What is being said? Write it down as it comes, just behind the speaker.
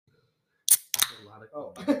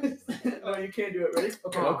Oh. No, you can't do it. Ready?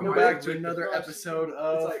 Okay. Welcome back to another episode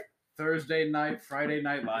of It's like Thursday night, Friday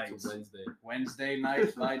night It's lights. a Wednesday. Wednesday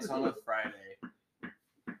night lights on a Friday.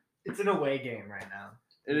 It's an away game right now.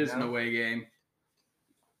 It is an away game.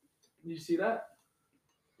 Did you see that?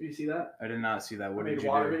 Did you see that? I did not see that. What I did made you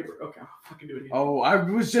water do? vapor. Okay, I'll fucking do it again. Oh, I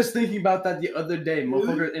was just thinking about that the other day.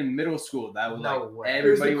 Motherfucker in middle school. That was No like way.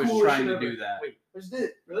 everybody It was was the coolest trying shit to ever. do that. Wait, I just did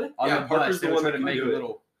it. Really? On Yeah, the Parker's bus, the they were one trying that to can make a do it.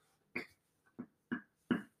 little.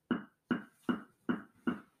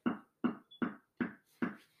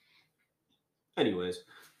 Anyways,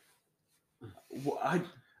 Well,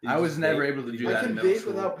 I was never able to do I that in can middle vape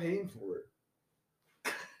school. without paying for it.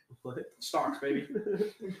 What? Stocks, baby.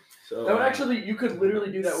 So That would actually, you could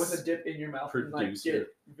literally do that with a dip in your mouth and like Produce get it.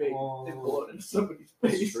 vape and blow it into somebody's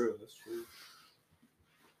That's face. true. That's true.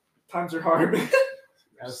 Times are hard.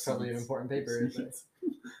 That's probably an important paper. Isn't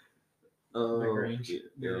it? Range.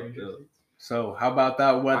 Yeah. So how about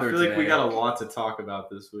that weather? I feel like we today? got a lot to talk about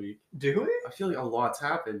this week. Do we? I feel like a lot's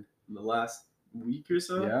happened in the last week or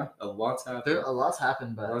so. Yeah. A lot's happened. A lot's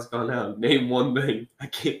happened, A but lot's gone down. Name one thing. I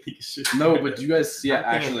can't think of shit. No, but do you guys see it I'm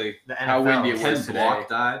thinking actually? the How NFL. windy it Ken was today. Block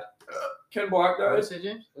died. Ken Block What guys. did you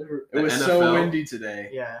say, James? It was The so NFL. windy today.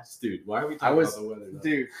 Yeah. Dude, why are we I talking was- about the weather now?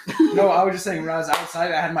 Dude, no, I was just saying when I was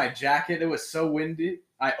outside, I had my jacket. It was so windy.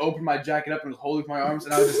 I opened my jacket up and was holding my arms,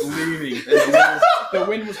 and I was just leaning. And the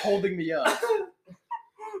wind was holding me up.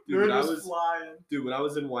 Dude, when I was flying. Dude, when I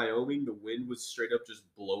was in Wyoming, the wind was straight up just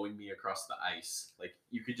blowing me across the ice. Like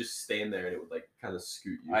you could just stand there and it would like kind of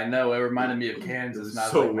scoot you. I know it reminded me of It Kansas, was and I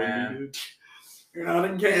was so like, windy, man, dude. You're not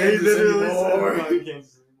in Kansas anymore.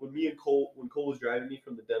 When me and Cole, when Cole was driving me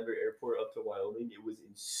from the Denver airport up to Wyoming, it was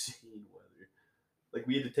insane weather. Like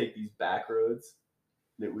we had to take these back roads,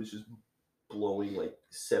 and it was just blowing like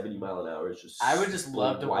 70 mile an hour. It's just I would just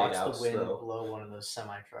love to white watch out the wind snow. blow one of those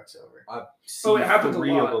semi trucks over. I've Oh, seen it happens a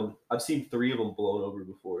three lot. of them. I've seen 3 of them blown over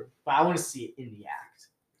before. But I want to see it in the act.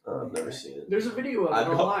 I've never seen it. There's a video of I it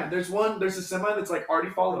know. online. There's a semi that's like already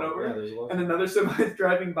fallen over, Yeah, there's a lot. and another semi is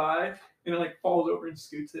driving by, and it like falls over and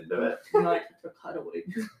scoots into it. And like a cutaway.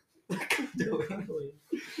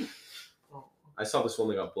 I saw this one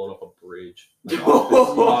that got blown off a bridge. Like,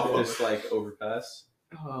 Oh. off this like overpass.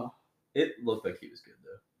 Oh. It looked like he was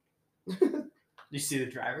good though. You see the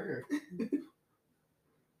driver? Or?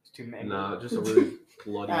 It's too many. Nah, just a really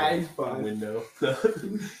bloody He's fine. window.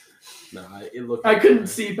 Nah, it looked. I like couldn't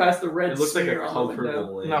see past the red It looked like a smear on the window.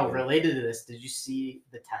 comfortable landing. No, related to this, did you see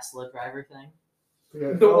the Tesla driver thing?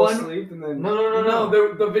 Yeah, The fell one- asleep and then No,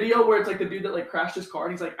 the video where it's like the dude that like crashed his car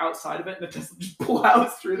and he's like outside of it and the Tesla just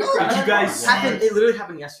plows through the No, crash. you guys car. Happened, it literally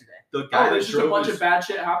happened yesterday. The guy Oh, that there's just a drove bunch his, of bad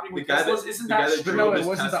shit happening with the guy that- Teslas. Isn't the guy that that shit? but drove no, it his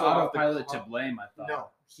wasn't the Tesla off the autopilot car. to blame. I thought. No,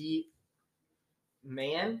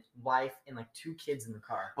 man, wife, and like 2 kids in the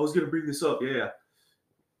car I was gonna bring this up. Yeah.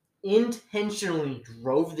 intentionally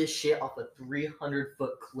drove this shit off a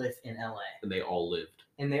 300-foot cliff in LA. And they all lived.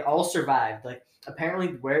 And they all survived. Like, apparently,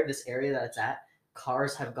 where this area that it's at,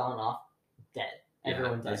 cars have gone off dead.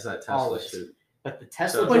 Everyone dead. That's that Tesla Always. shit. But the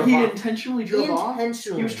Tesla But drove he off. intentionally drove off.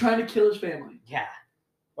 Intentionally. He was trying to kill his family. Yeah.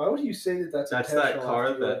 why would you say that that's That's that intentional car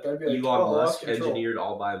after you, that that'd be like, Elon oh, lost Musk control. engineered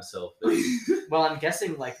all by himself. Well, I'm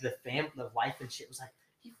guessing, like, the wife and shit was like,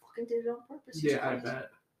 he fucking did it on purpose. He's Yeah, I crazy." bet.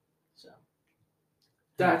 So.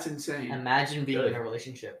 That's insane. Imagine being Good. in a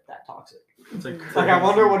relationship that toxic. It's like, Like, I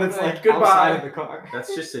wonder what it's Like, like goodbye. outside of the car.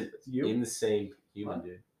 That's just an You? insane human What?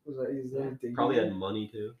 dude. Was that, is that a thing? Probably had money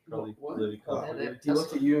too. Probably What? living Oh, comfortably. he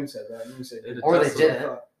looked at you and said that. And you said, It Or they Tesla. did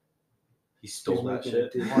it. He stole He's that making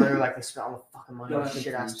shit. it. Or they were like, they spent all the fucking money on Yeah,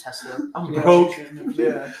 shit ass Tesla. I'm Yeah, broke.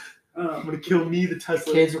 Yeah. I'm gonna kill me, the The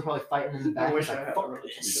Tesla. kids were probably fighting in the back. I wish like, I had fuck a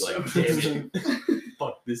He's relationship. like, damn,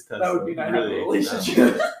 fuck this Tesla. That would be nice to have a Really,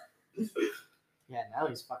 relationship. Yeah, now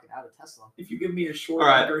he's fucking out of Tesla. If you give me a short, All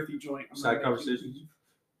right. girthy joint, I'm Side not making conversation. you-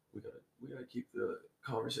 We gotta keep the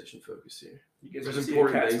conversation focused here. You guys There's wanna see a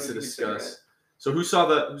important cat things to smoking a discuss. cigarette? So who saw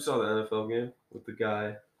the NFL game with the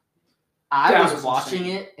guy? I That was was watching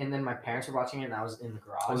insane. it, and then my parents were watching it, and I was in the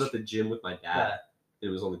garage. I was at the gym with my dad. Yeah.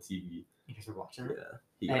 It was on the TV. You guys were watching Yeah. it?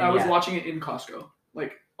 He- And- I was yeah. watching it in Costco,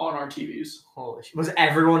 like on our TVs. Holy shit. Was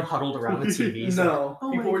everyone huddled around the TVs? No,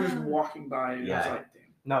 Oh people my were just God. walking by, and I was Yeah. like, damn.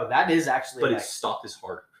 No, that is actually but like, it stopped his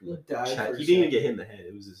heart. From He the died chat. for a He didn't even second. get hit in the head.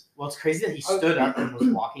 It was his. well, it's crazy that he stood up and was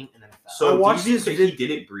walking and then fell. So watched do you this think vid- he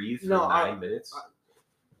didn't breathe for No, 9 minutes?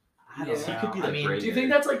 I don't Yeah. know. He could be I like mean, brain Do you think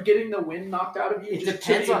that's like getting the wind knocked out of you? It just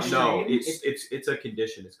depends to the on- No, extreme? it's a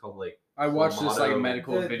condition. It's called like I watched this like Flamato-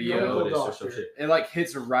 medical The video. medical Notice or doctor. some shit. It like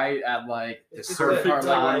hits right at like the It's certain the- part,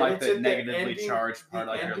 like when like it's the at the negatively ending- charged part,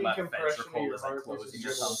 the like your ending left compression of ventricle your is like heart, which closing is or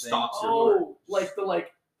just something. stops your heart. Oh, like the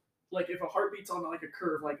like if a heartbeat's on like a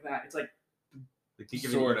curve like that, it's like Like think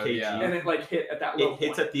of Sort an of, EKG. yeah. and it like hit at that low It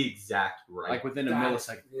hits point. at the exact right. like within a That's-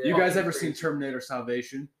 millisecond. yeah. You guys Fucking ever seen crazy. Terminator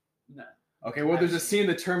Salvation? No. Okay, well, there's a I've scene in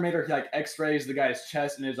the Terminator, he like X-rays the guy's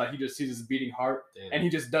chest, and it's like he just sees his beating heart, Damn. and he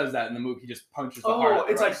just does that in the movie. He just punches the Oh, heart at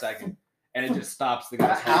the it's right like- second, and it just stops the But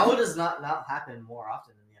guy's how heart. does not happen more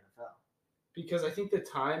often in the NFL? Because I think the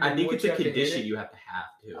time. I in think which it's a you have to hit condition it- you have to have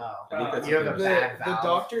too. Oh, I think that's you a have a good- bad The valve.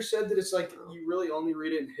 doctor said that it's like you really only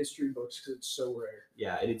read it in history books because it's so rare.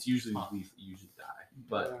 Yeah, and it's usually Huh. we usually die,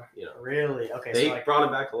 but you know Really? Okay, they so like brought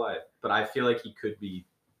him back to life. But I feel like he could be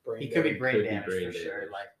Brain he could be damage. brain Could be damaged brain for sure.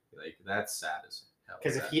 damage. Like that's sad as hell.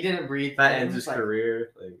 because if That- he didn't breathe, that in, ends his like,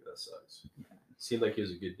 career, like that sucks. Seemed like he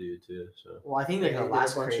was a good dude too. So Well, I think like Yeah, the he did a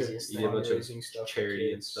last bunch of- craziest he did a thing. bunch of fundraising stuff for charity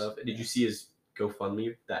and kids. stuff. And did Yeah. you see his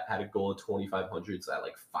GoFundMe that had a goal of 2,500? It's at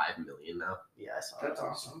like 5 million now. Yeah, I saw That's that.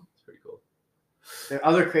 awesome. It's pretty cool. The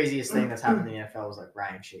other craziest thing that's happened in the NFL was like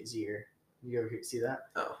Ryan Shazier. You ever see that?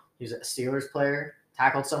 Oh. He was a Steelers player,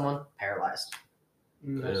 tackled someone, paralyzed.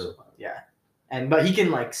 Mm. Yeah. But he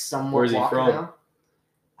can like somewhat Where's he walk from? now.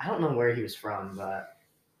 I don't know where he was from, but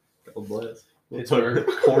God bless. Pittsburgh.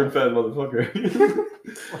 Corn-fed motherfucker.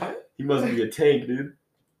 what? He must be a tank, dude.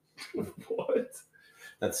 What?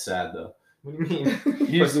 That's sad though. What do you mean?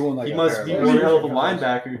 He's the one that He got must be paralyzed. one hell of a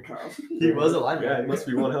linebacker. He was a linebacker. Yeah, he must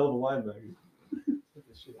be one hell of a linebacker.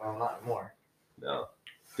 Well, not anymore. No.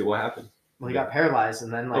 Dude, what happened? Well, he got paralyzed,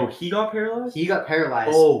 and then Oh, like he got paralyzed? he got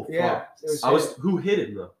paralyzed. Oh, Yeah. fuck. It was I was. Who hit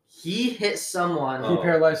him though? He hit someone. He Oh.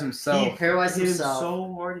 paralyzed He himself. paralyzed Hit him himself.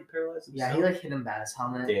 so hard he paralyzed himself. Yeah, he like hit him bad his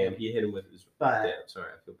helmet. Damn, he hit him with his. But- Damn, sorry,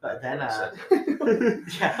 I feel bad. but then, for what I said.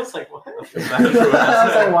 Yeah, I was like, what? I feel bad for what I I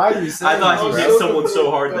was said. like, why do you say I thought that, he was hit bro? so someone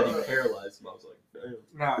so hard that he confused. paralyzed him. I was like,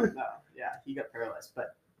 damn. No, yeah, he got paralyzed.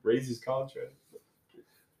 But Raise his contract.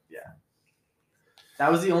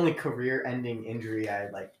 that was the only career-ending injury I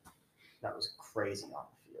like. That was crazy on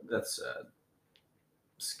the field. That's sad.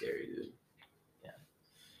 Scary, dude. Yeah.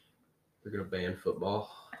 They're gonna ban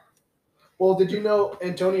football. Well, did you know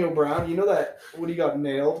Antonio Brown? You know that when he got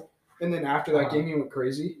nailed, and then after that Uh-huh. game he went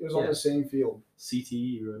crazy. It was on Yeah. the same field.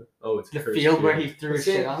 CTE, right? Oh, it's The cursed field where he threw The his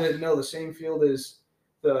shit same, off. the same field as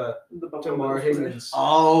the The Buffalo Tamar Bills were- Higgins.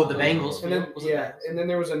 Oh, the Oh. Bengals. And then field? Was it Bengals? and then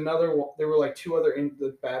there was another one. There were like two other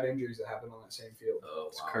the bad injuries that happened on that same field. Oh,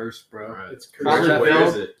 It's wow. cursed, bro. Alright. It's Probably crazy. that Where field.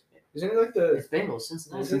 is it? Isn't it like the It's Bengals,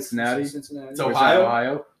 Cincinnati. Cincinnati? Cincinnati. So- Where's Ohio? that,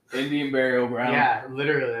 Ohio. Indian burial ground. Yeah,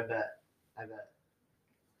 literally. I bet.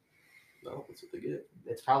 No, that's what they get.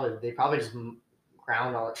 It's probably they probably just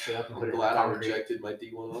ground all that shit up and put I'm it in glad I concrete. rejected my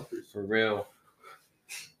D1 offers. For real.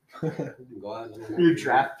 I'm glad. I don't Your want to-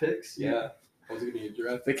 draft picks. Yeah. I was going to get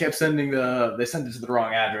drafted. They kept they sent it to the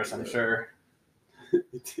wrong address, I'm sure.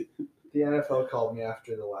 The NFL called me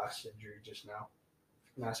after the last injury just now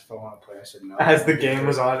and asked if I want to play. I said no. As the game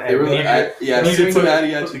was on, They were and like, yeah, we need to put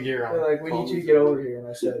Cincinnati the actually. gear They're on. like, we need you to get over here, and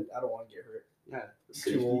I said I don't want to get hurt. Yeah, the Too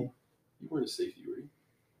safety. old. You weren't a safety, were you?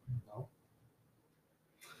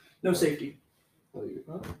 No safety.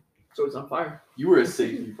 Oh, So it's on fire. you were a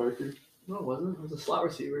safety, Parker. No, it wasn't. It was a slot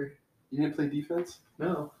receiver. You didn't play defense?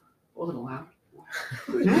 No, I wasn't allowed.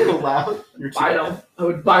 You were allowed. Bite him. I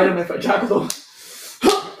would bite him if I tackled him.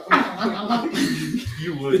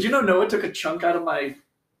 You would. Did you know Noah took a chunk out of my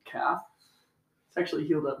calf? It's actually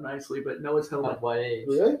healed up nicely, but Noah's held At up. what age?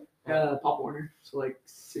 Really? Pop Warner. So like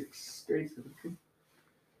 6th grade, 7th grade.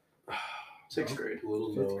 6th grade. A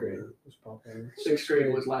little Fifth no, grade man. was Pop Warner. 6th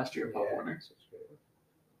grade was last year, Pop Yeah, Warner. sixth grade.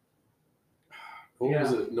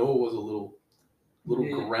 Noah was a little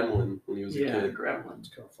Yeah. gremlin when he was a Yeah, kid. gremlin. It's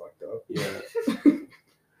kind of fucked up. Yeah.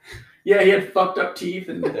 Yeah, he had fucked up teeth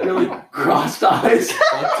and really crossed eyes.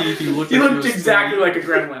 Buck teeth, he looked He like looked was exactly 3. like a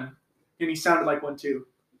gremlin. And he sounded like one too.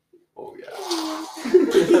 Oh,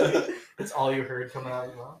 yeah. That's all you heard coming out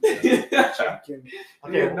of your mouth. He Chicken.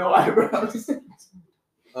 had no eyebrows.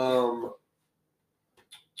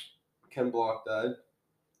 Ken Block died.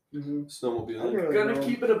 Mm-hmm. Snowmobile. Gonna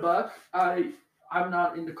keep it a buck. I'm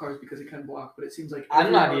not into cars because of Ken Block, but it seems like I'm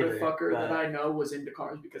every not either, motherfucker but- that I know was into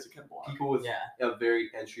cars because of Ken Block. People with Yeah, a very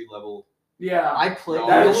entry level. Yeah, I played.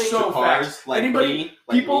 That knowledge is so to cars, facts. like Anybody- me,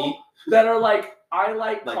 like people- me. that are like, I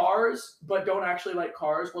like Like- cars, but don't actually like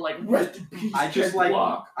cars. We're like, rest in peace, I just Ken like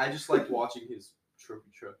Block. I just liked watching his trophy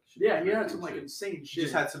truck. Yeah, he had some like shit. insane He shit.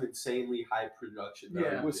 just had some insanely high production.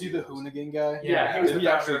 Yeah. Was he the Hoonigan guy? Yeah, he was Did the he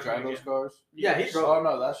actually founder of drive those Hoonigan. cars? Yeah, he drove. Oh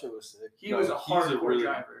no, that shit was sick. He was a hardcore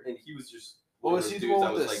driver. and he was just. Well, one is of he those the dudes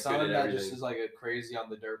one with the was, like, son good at that just everything. is like a crazy on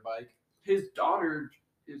the dirt bike? His daughter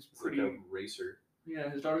is He's like pretty. a racer.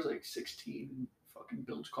 Yeah, his daughter's like 16 and fucking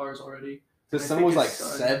builds cars already. This I son think was his like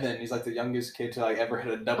son- 7. He's like the youngest kid to like ever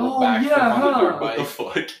hit a double Oh, backflip yeah, on a dirt huh? What the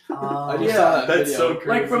bike. fuck? I just Yeah, saw that that's video. so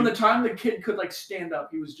Like from crazy. the time the kid could like stand up,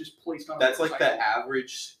 he was just placed on. That's a like motorcycle. the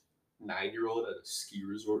average 9-year-old at a ski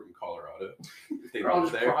resort in Colorado. If they They're all live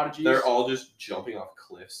just there, prodigies. they're all just jumping off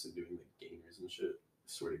cliffs and doing like gainers and shit. I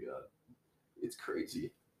swear to God, it's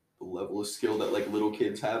crazy the level of skill that like little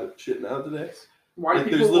kids have at shit now today. Why do like,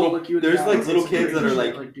 people there's little- look you in the there's, eye like, and say little some kids that crazy are,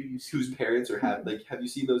 shit, like, do you Whose see? parents are have you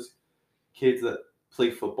seen those kids that play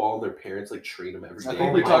football and their parents like train them every day? I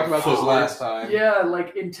think we Oh talked my about this God. last time. Yeah,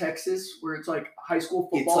 like in Texas, where it's like high school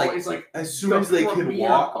It's football like- is like as soon as they can premier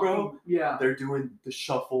walk, fucking- bro, Yeah. they're doing the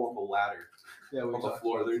shuffle on the ladder. Yeah, we On the talked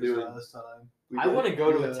floor, about they're this doing- last time. I want to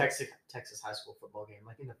go to Yeah. a Texas high school football game,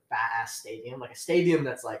 like in a fat ass stadium, like a stadium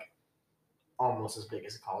that's like almost as big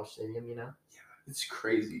as a college stadium. You know? It's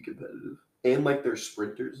crazy competitive, and like they're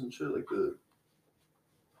sprinters and shit, like the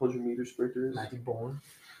 100-meter sprinters. Matthew Bourne.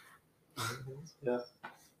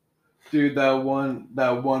 Dude, that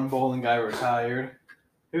one bowling guy retired.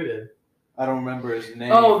 Who did? I don't remember his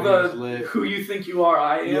name. Oh, but he was the lit. who you think you are,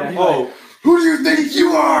 I am. Yeah, he- Oh, Who do you think you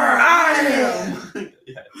are? I am.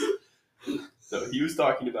 yeah. No, he was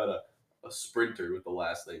talking about a sprinter with the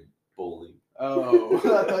last name Bowling, Oh, I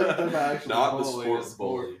thought you were talking about actually not the bowling, sport a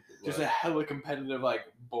sport. bowling. Just a hella competitive like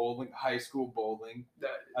bowling, high school bowling That-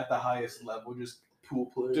 at the highest level. Just pool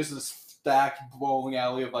player. just a stacked bowling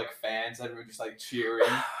alley of like fans. Everyone just like cheering.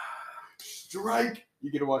 Strike!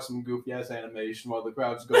 You get to watch some goofy ass animation while the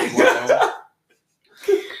crowd's going wild.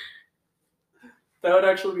 That would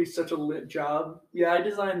actually be such a lit job. Yeah, I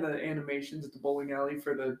designed the animations at the bowling alley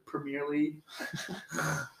for the Premier League.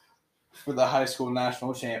 For the high school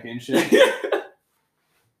national championship.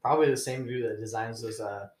 Probably the same dude that designs those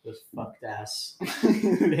fucked ass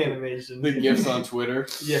animations. The gifs on Twitter.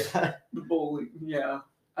 Yeah. The bowling, yeah.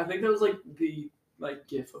 I think that was like the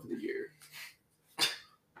GIF of the year.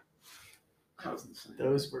 That was insane.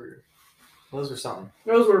 Those were something.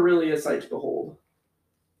 Those were really a sight to behold.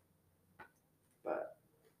 But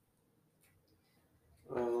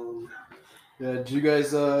Yeah, did you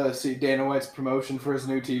guys see Dana White's promotion for his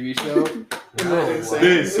new TV show?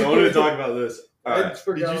 This, I wanted to talk about this. I Alright, did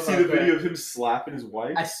forgot you see about the video that. of him slapping his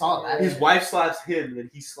wife? I saw that. His wife slaps him, and then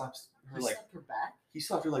he slaps her He like slapped her back. he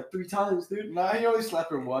slapped her like 3 times, dude. No, he only slapped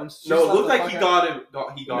her once. She No, it slapped looked the like he fuck got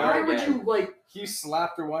him. He got why her would again. you like? He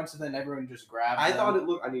slapped her once and then everyone just grabbed I him. thought it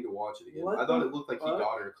looked. I need to watch it again. What I thought the it looked like he fuck?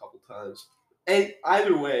 got her a couple times. And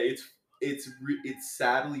either way, it's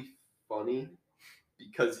sadly funny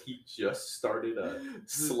because he just started a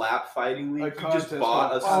slap fighting league. A He just contest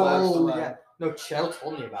bought a called slap. Oh slap. yeah. No, Chell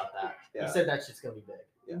told me about that. Yeah. He said that shit's gonna be big.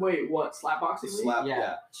 Yeah. Wait, what? Slapboxing? The league? slap. Yeah.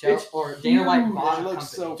 Yeah. Chell It's or Dana White huge. bought It a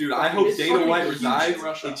looks company. so Dude, I hope It's Dana fucking White huge in resigns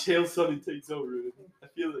Russia. and Chael Sonnen takes over. I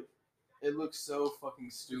feel like It looks so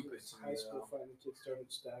fucking stupid to me. High school fighting kids started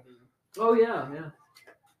stabbing him. Oh yeah, yeah.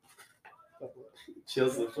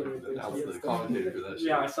 Chael's that was the commentator for that shit.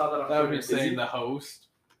 Yeah, I saw that on That would be Twitter. saying the host.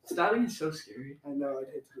 Stabbing is so scary. I know, I'd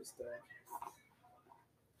hate to get stabbed.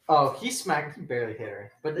 Oh, he barely hit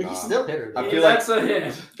her, but Nah. he still hit her. I Though. feel like- That's a hit.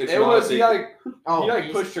 It's It not was big- he like Oh, he like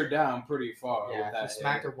he's- pushed her down pretty far. Yeah, with that he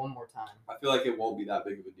smacked her one more time. I feel like it won't be that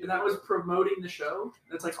big of a deal. And that was promoting the show.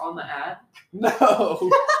 That's like on the ad. No,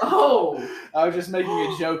 Oh, I was just making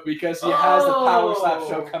a joke because he has the Power Slap Oh.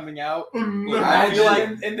 show coming out. Look, I And, feel like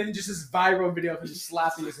and then just this viral video of him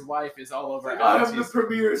slapping his wife is all over. I am the Aussies.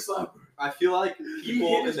 premier slapper. I feel like He people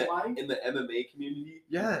hit in his the wife. in the MMA community.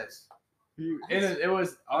 Yes. It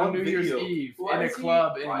was on On New Year's video. Eve Why in a is he-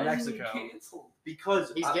 club in why is he Mexico. canceled?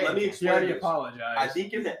 Because He's let getting me it. He explain already this. apologized. I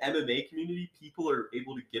think in the MMA community, people are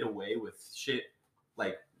able to get away with shit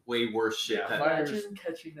like way worse shit. Yeah, than- fire- Imagine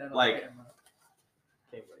catching that on Like- camera.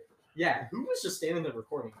 Can't wait. Yeah, who was just standing there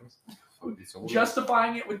recording this?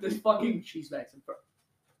 Justifying it with this fucking cheese bags in front.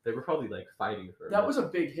 they were probably like fighting for. That was a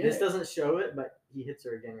big hit. This doesn't show it, but he hits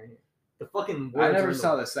her again right here. The fucking. I words are never in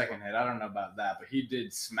saw the- the second hit. I don't know about that, but he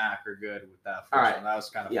did smack her good with that first Alright. one. That was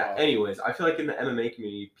kind of Yeah. Anyways, I feel like in the MMA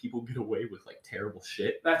community, people get away with like terrible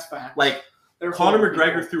shit. That's fact. Like They're Conor horrible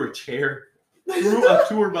McGregor people. threw a chair through a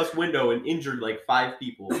tour bus window and injured like 5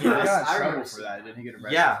 people. He got in I trouble remember for that. Didn't he get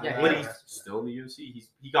arrested? Yeah, for Yeah, that? but he he's got arrested. still in the UFC.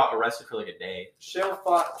 He got arrested for like a day. Shell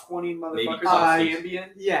fought 20 Maybe motherfuckers hostage. on Ambien.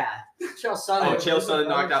 Yeah, Chael Sonnen. Oh, Chael Sonnen that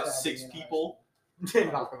knocked was out sad, 6 you know, people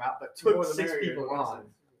didn't knock him out, but More took the 6 merrier, people honestly.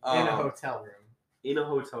 on in a Um, hotel room. in a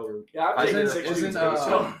hotel room. Yeah, I've taken Isn't- 6 isn't, dudes uh, to the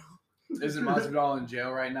show. Isn't Masvidal in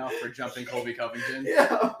jail right now for jumping Colby Covington?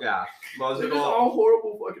 Yeah. Yeah, They're just Masvidal, all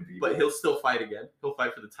horrible fucking people. but he'll still fight again. He'll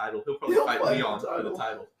fight for the title. He'll probably He'll fight fight Leon for the for the title.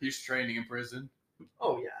 title. He's training in prison.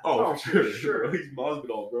 Oh yeah. Oh, Oh, for sure. for sure. Bro, he's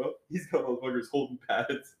Masvidal, bro. He's got motherfuckers holding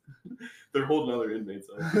pads. They're holding other inmates.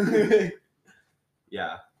 Up.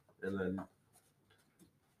 Yeah, and then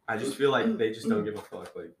I just feel like they just don't give a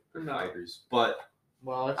fuck, like the No. fighters. But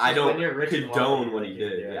Well, it's I just don't when you're rich and condone wealthy, what he like,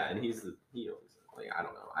 did. yeah. Yeah, and he owns it. Like I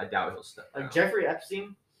don't know. I doubt he'll step down. Like Jeffrey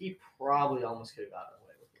Epstein, he probably almost could have gotten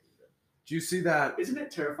away with what he did. Do you see that? Isn't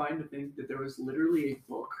it terrifying to think that there was literally a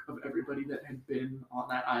book of everybody that had been on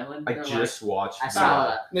that island? I They're just watched I saw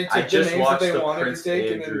that. They I took just the names that watched they the wanted Prince to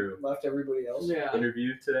take Andrew. and then left everybody else. like, yeah.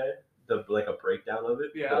 interview today, like a breakdown of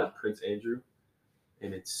it. Yeah. The Prince Andrew,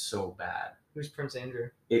 and it's so bad. Who's Prince Andrew?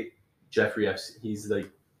 Jeffrey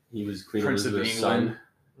Epstein. He was Queen Prince of Elizabeth's England.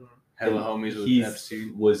 son. Hella And homies with he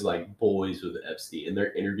Epstein. was like boys with Epstein, and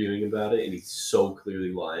they're interviewing about it, and he's so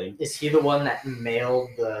clearly lying. Is he the one that mailed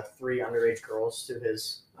the 3 underage girls to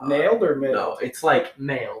his Nailed or mailed? No, it's like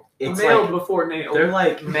mailed? it's Nailed like before nailed. they're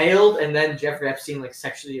like Mailed, and then Jeffrey Epstein like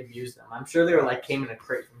sexually abused them. I'm sure they were like came in a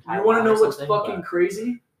crate from Taiwan. You want to know or what's something, fucking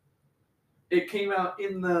crazy? It came out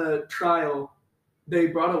in the trial. They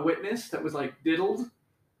brought a witness that was like diddled,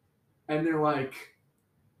 and they're like,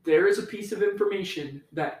 there is a piece of information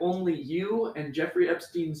that only you and Jeffrey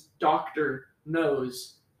Epstein's doctor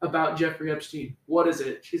knows about Jeffrey Epstein. What is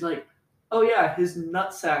it? She's like, oh yeah, his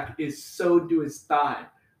nutsack is sewed to his thigh,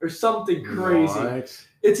 or something crazy. What?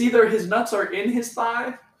 It's either his nuts are in his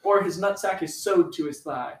thigh, or his nutsack is sewed to his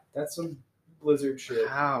thigh. That's some Blizzard shit.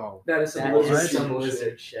 How? That is some That bullshit. is some bullshit.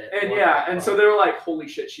 lizard shit. And What yeah, the and so fuck? they were like, holy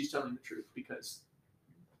shit, she's telling the truth because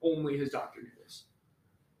only his doctor knew this.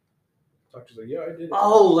 Doctor's like, yeah, I did it.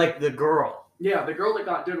 Oh, like the girl. Yeah, the girl that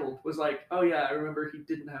got diddled was like, oh yeah, I remember he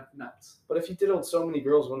didn't have nuts. But if he diddled so many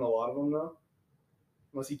girls, wouldn't a lot of them know?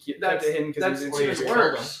 Unless he kept That's it hidden because that's he's Well, even you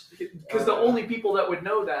worse. Because the Oh, yeah. only people that would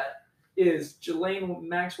know that is Ghislaine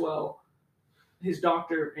Maxwell, his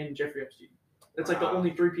doctor, and Jeffrey Epstein. That's like the Wow.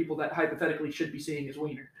 only 3 people that hypothetically should be seeing his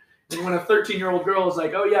wiener. And when a 13-year-old girl is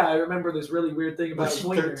like, oh yeah, I remember this really weird thing about Was his she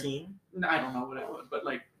wiener. 13? I don't know what it was, but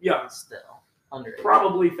like, yeah, Still. Underage.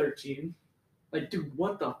 probably 13. Like, dude,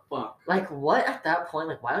 what the fuck? Like, what at that point?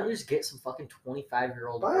 Like, why don't you just get some fucking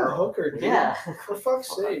 25-year-old Buy a girl? hooker, dude. Yeah. For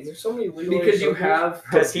fuck's sake, there's so many legal Because age you hookers. have,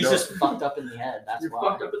 Because he's No. just fucked up in the head. That's you're why.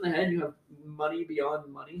 fucked up in the head. You have money beyond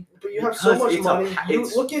money. But you have so Because much it's a money. pa- You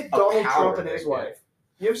it's look at a Donald power Trump and his thing, yeah. wife.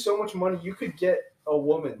 You have so much money, you could get a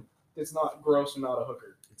woman that's not gross and not a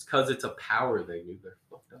hooker. it's because it's a power thing, dude. They're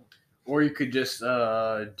fucked up. Or you could just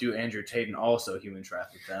do Andrew Tate and also human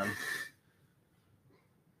traffic them.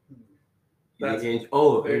 That's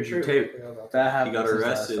Oh, very Andrew true. Tate. That He happened got since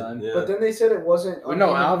arrested. last time. Yeah. But then they said it wasn't. Well, no,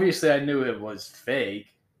 unhuman. obviously I knew it was fake.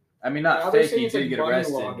 I mean, Now not they're fake. saying He it's did like get money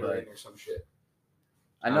arrested, laundering but or some shit.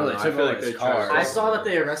 I know they I took feel all like his they tried car. to- I saw that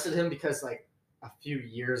they arrested him because, like, a few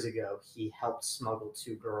years ago, he helped smuggle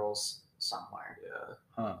 2 girls somewhere. Yeah.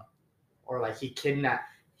 Huh. Or, like, he kidnapped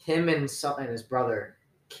him and his brother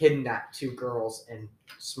kidnapped 2 girls and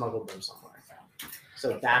smuggled them somewhere.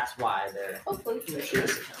 So that's why they're arresting him.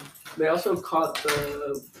 They also caught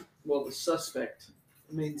the suspect,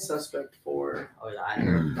 the main suspect for Oh, yeah, I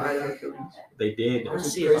heard. Idaho killings. They did. Let's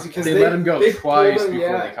It's see crazy if because They let him go they twice pulled him,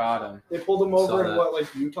 before yeah. they caught him. They pulled him Saw over in that. what,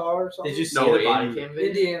 like Utah or something? Did you see No, the body in- cam video?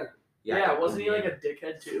 Indiana. Yeah, wasn't he like a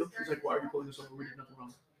dickhead too? He's like, why are you pulling this over? We did nothing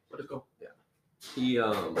wrong. Let us go.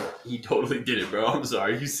 He totally did it, bro. I'm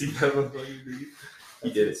sorry. You see that? He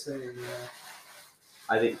That's did it. insane, yeah.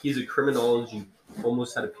 I think he's a criminology.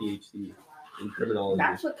 Almost had a PhD in criminology.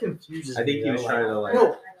 That's what confuses me. I think he was though, trying to like.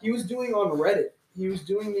 No, he was doing on Reddit. He was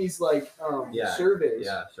doing these like Yeah, surveys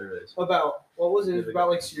Yeah, surveys. about what was it? It was Yeah, about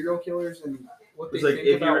like serial killers and what It they was like think if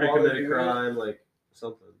you about were to while they're commit a doing it. crime, like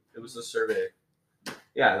something. It was a survey.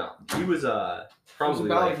 Yeah, no, he was probably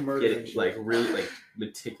about, like like, murder and getting shit. like really like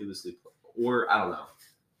meticulously, or I don't know.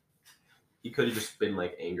 He could have just been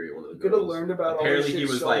like angry at one of the He could have girls. learned about all Apparently this shit he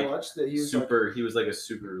was, so like, much that he was super. He was like a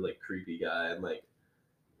super like creepy guy and like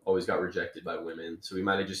always got rejected by women. So he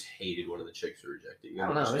might have just hated one of the chicks who rejected. I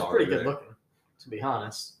don't know. He's pretty good looking, to be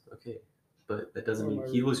honest. Okay, but that doesn't Oh, mean my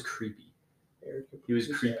he was creepy. Eric, He was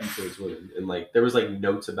who's creepy that? towards women, and like there was like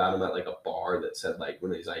notes about him at like a bar that said like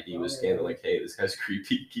when his ID was Oh, scanned, yeah. like, "Hey, this guy's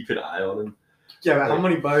creepy. Keep an eye on him." Yeah, but how Like-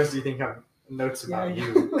 many bars do you think have notes about you?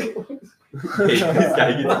 Hey, this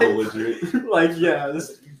guy gets Like- belligerent. Like, yeah,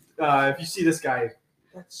 this. If you see this guy,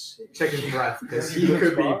 That's sick. check his breath because Yeah, he he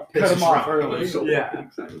could be looks pissed Cut him off drunk. early. Yeah.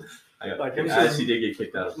 I got, Like, I I'm actually sure did get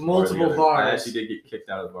kicked out of the multiple bar the other- bars. I actually did get kicked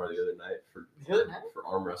out of the bar the other night for The other night? for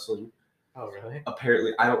arm wrestling. Oh, really?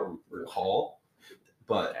 Apparently, I don't recall,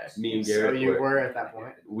 but me and So Garrett you were- were at that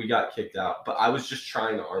point. we got kicked out. But I was just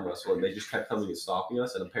trying to arm wrestle, and they just kept coming and stopping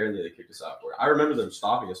us. And apparently, they kicked us out for it. I remember them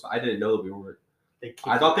stopping us, but I didn't know that we were. They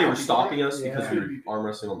I thought they were kicked stopping us because Yeah. we were arm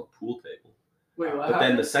wrestling on the pool table. Wait, what But then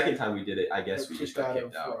happened? the second time we did it, I guess we Kicked just got out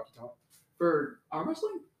kicked of out. Rocky Top. For arm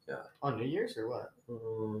wrestling? On New Year's or what?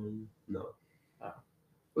 No,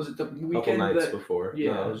 Was it the a couple weekend nights that? before.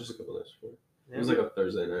 Yeah. No, it was just a couple nights before. It was like a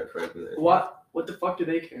Thursday night, Friday night. What the fuck do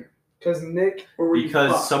they care? Because Nick, Or were you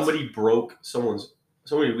Because fucked? somebody broke somebody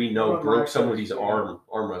we know One of my broke somebody's friends,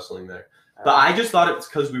 arm wrestling there. But I just thought it was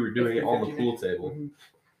because we were doing it on the 50-50 pool table. Mhm.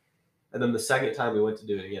 And then the second time we went to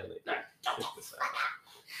do it again, they kicked us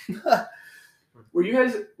out. Were you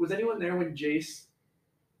guys? Was anyone there when Jace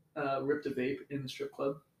ripped a vape in the strip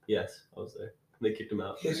club? Yes, I was there. They kicked him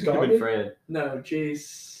out. He's Him gone? and Fran. No,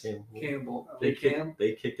 Jace Campbell. Campbell. They Cam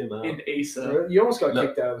kicked him out. and Asa. You almost got No.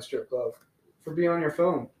 kicked out of the strip club for being on your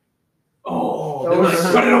phone. Oh, That they were was like,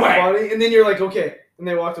 so put it away. funny. And then you're like, okay. And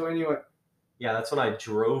they walked away and you went, Yeah, that's when I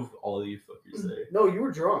drove all of you fuckers there. no, you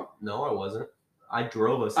were drunk. No, I wasn't. I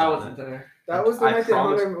drove us. I that wasn't night. there. That was the I night that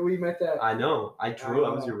promise- Hunter, we met that. I know. I drove. I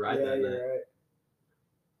was your ride yeah, that night. you're right.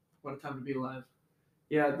 What a time to be alive.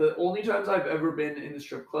 Yeah, the only times I've ever been in the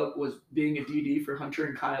strip club was being a DD for Hunter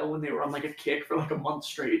and Kyle when they were on like a kick for like a month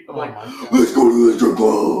straight. I'm Oh like, my God. let's go to the strip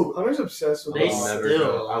club. Hunter's obsessed with They I will that. never still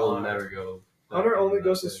go. I will are. never go. Hunter only back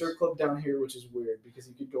goes to to that strip club down here, which is weird because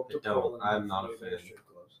he could go up to I don't. Portland. I'm and not a go to fan. strip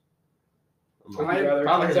clubs. place. Would I- you rather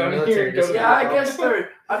probably come has down military here and go to Yeah, I the guess club? they're.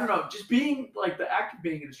 I don't know. Just being like the act of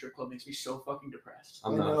being in a strip club makes me so fucking depressed.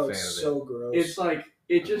 I'm I not know, a fan it's of it. so gross. It's like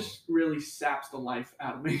it just really saps the life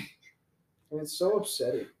out of me. And it's so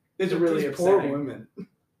upsetting. It's Like, really these poor upsetting, women.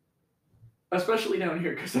 especially down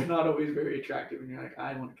here because they're not always very attractive, and you're like,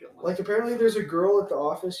 I want to kill myself. Like apparently there's a girl at the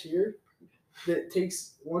office here that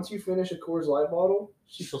takes once you finish a Coors Light bottle,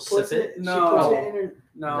 She'll puts sip it? She No. puts it in her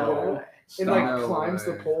no, way. and like No climbs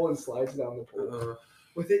the way. pole and slides down the pole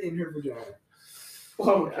with it in her vagina.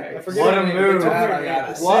 okay. I forget What her a name. move. It's in That her I name.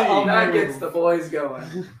 gotta What see. a That move. gets the boys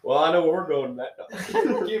going. Well, I know where we're going that.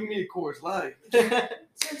 Give me a Coors Light.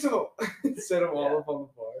 6 of them. Set them all up on the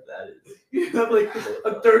bar. That is. You have like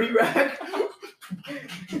a 30 rack.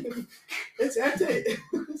 It's empty.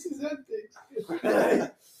 This is empty.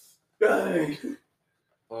 Hey.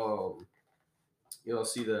 You know,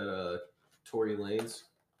 see that Tory Lanez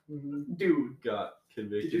Mhm. Dude, got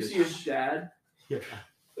convicted. did you see his dad? Yeah.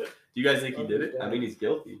 Do you guys think he did it? I mean, he's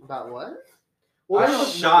guilty. About what? Well, I there don't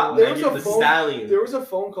was- Shot there was Megan a the phone- Stallion. There was a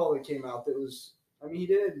phone call that came out that was. I mean, he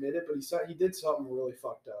didn't admit it, but he did something really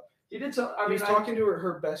fucked up. He did some. I He mean, was talking to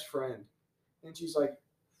her best friend, and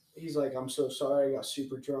he's like, I'm so sorry, I got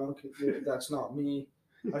super drunk. That's not me.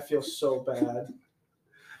 I feel so bad.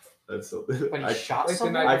 That's so. When he shot Like the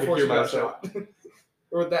someone? night I could before hear she got myself. shot,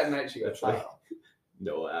 or that night she got That's shot. like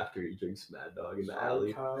no after he drinks Mad Dog in the Sorry,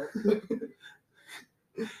 alley. Kyle.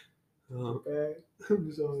 Oh, Okay.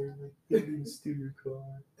 I'm sorry. I didn't steal your car.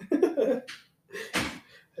 I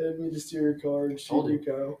didn't mean to steer your car and shoot Told you, you.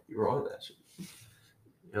 Kyle. You were on that shit.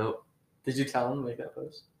 Yep. Did you tell him to make that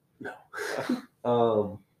post? Yeah.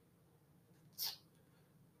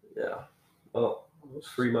 Oh,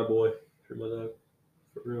 free my boy. Free my dog.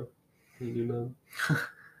 For real. He do nothing.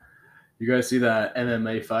 You guys see that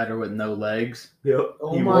MMA fighter with no legs? Yep.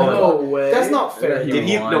 Oh he my won. God. way. That's not fair. He Did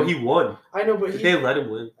he? won. No, he won. I know, but Did he. they let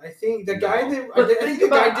him win? I think the guy that But I think think the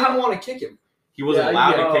guy about how- didn't want to kick him. He wasn't Yeah,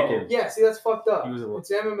 allowed yeah. to kick him. Yeah, see, that's fucked up. He wasn't.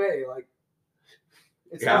 It's MMA, like.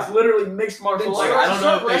 It's Yeah. It's literally mixed martial Then arts. Like, I don't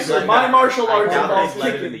know if they wrestling. let My that- martial I arts doubt involves they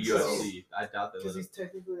let him in the kicking, so- UFC. I doubt they let because him. he's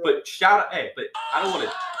technically. But shout out, hey, but I don't want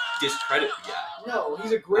to discredit the guy no,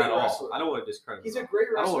 he's a great at all. wrestler. I don't want to discredit. He's him. a great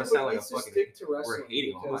I don't wrestler, wanna but sound he like a needs to fucking- stick to wrestling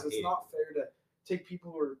hating on him. I because it's hate him. not fair to take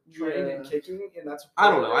people who are trained in Yeah. kicking and that's.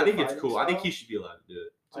 I don't know. I their think it's fighting cool. I think style. he should be allowed to do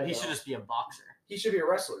it. So he should just be a boxer. He should be a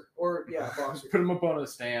wrestler or a boxer, Put him up on a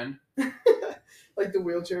stand. like the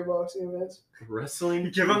wheelchair boxing events.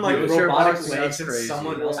 Wrestling. Give him like Wheelchair robotic boxing, legs that's and crazy.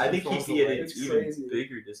 someone else. I think he'd controls be the at an legs. It's even crazy.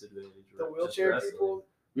 bigger disadvantage. The just wheelchair wrestling. people,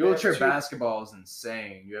 Wheelchair two- basketball is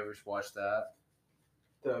insane. You ever watch that?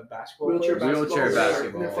 the basketball Wheelchair players. Wheelchair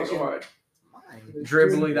basketball. basketball. They're fucking hard. They're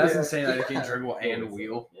Dribbling, doing- that's yeah. insane that he can Yeah. dribble and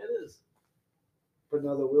wheel. Yeah, it is. But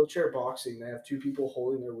no, the wheelchair boxing, they have two people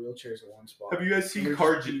holding their wheelchairs in one spot. Have you guys seen They're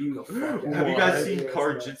car just beating the fuck out of Have you it. guys seen Yeah,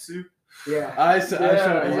 car it's jitsu? Yeah. I showed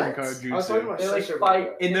Yeah, you what? in card I was talking about They like sister fight.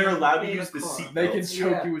 about And they're allowed to In a use the car. seat. They can belts.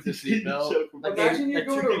 choke Yeah. you with the seatbelt. Like Imagine they- you they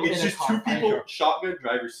go took to- him in It's a just car two fight. people, shotgun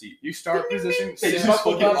driver's seat. You start position, They sit just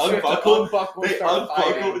buckle fucking up, so you have to unbuckle, unbuckle, They start unbuckle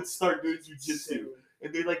fighting. and start doing jujitsu,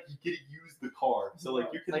 and they like you get to use the car. So like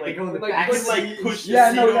you can Like like, they go in the like, back you can, seat. like push the Yeah,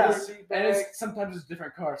 seat no, over. yeah. Seat And back. it's sometimes it's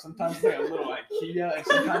different cars. Sometimes it's like a little IKEA, and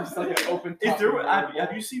sometimes it's like an open. Is top there? convertible.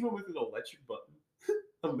 Have you seen one with an electric button?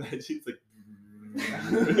 Imagine it's like.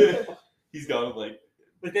 He's got him like.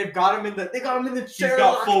 Like they've got him in the He's chair.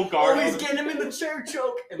 got lock. full guard. Oh, he's on him. getting him in the chair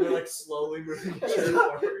choke, and they're like slowly moving the chair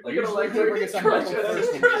forward. Like, usually whoever gets unbuckled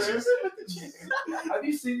first will win. Have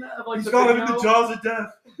you seen that? Of like He's the got him in video? the jaws of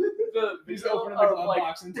death. the He's video opening the of glove like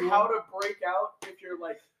box into how him. to break out if you're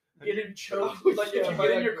like getting choked. Oh, Like yeah, if you by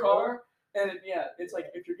get in that your girl. car and it's like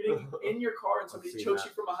if you're getting in your car and somebody seen chokes that.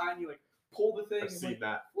 you from behind, you like pull the thing I've and seen like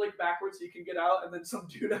that. flick backwards so you can get out, and then some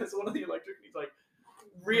dude has one of the electric and he's like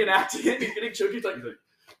reenacting it and he's getting choked. He's like.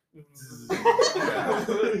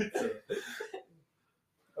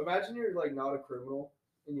 Imagine you're like not a criminal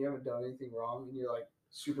and you haven't done anything wrong and you're like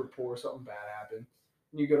super poor, something bad happened,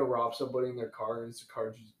 and you go to rob somebody in their car and it's a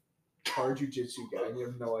car jujitsu guy and you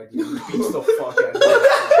have no idea. He beats the fuck out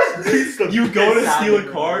of you. You go to steal a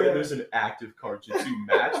Sounded car really and there's an active car jitsu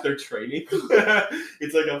match. They're training.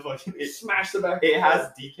 It's like a fucking. Smash the back. It has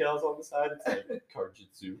decals on the side. It's like car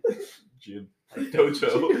jitsu gym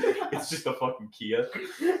dojo. It's just a fucking Kia.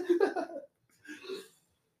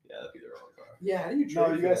 Yeah, that'd be the wrong car. Yeah, how do you No,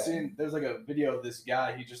 train you for guys that? seen? There's like a video of this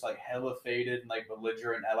guy. He just like hella faded and like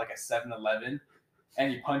belligerent at like a 7-Eleven,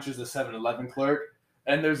 and he punches the 7-Eleven clerk.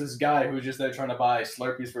 And there's this guy who's just there trying to buy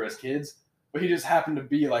Slurpees for his kids, but he just happened to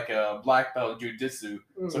be like a black belt jujitsu.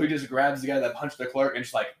 So he just grabs the guy that punched the clerk and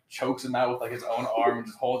just like chokes him out with like his own arm and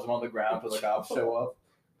just holds him on the ground till the cops show up.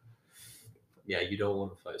 Yeah, you don't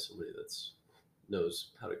want to fight somebody that's knows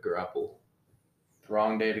how to grapple.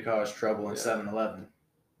 Wrong day to cause trouble in Yeah. 7-Eleven.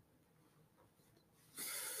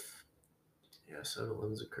 Yeah,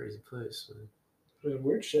 7-Eleven's a crazy place. Man. Man,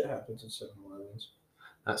 weird shit happens in 7-Elevens.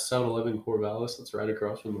 That 7-Eleven Corvallis that's right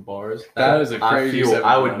across from the bars. That is a crazy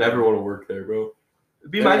I would 7-Eleven. never want to work there, bro.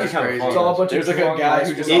 It'd be Yeah, magic that's kind of crazy. fun. It's all a bunch There's of like a drunk guy high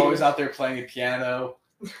who just school- always out there playing the piano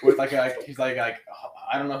with like he's like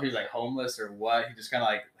I don't know if he's like homeless or what. He just kind of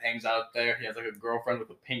like hangs out there. He has like a girlfriend with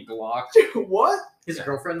a pink Glock. What? His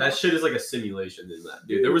girlfriend. That shit is like a simulation, isn't that,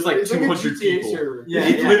 dude? There was like It's a 200 GTA people. server. Yeah,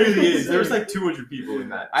 It yeah. literally is. There was like 200 people in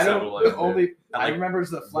that. I don't 7-Eleven, only dude. I Like, remember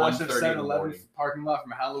the flash of 1:30 in the 7-Eleven morning. parking lot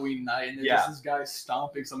from Halloween night, and there's Yeah. just this guy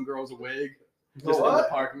stomping some girl's wig just in the What?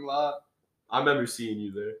 parking lot. I remember seeing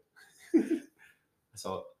you there. I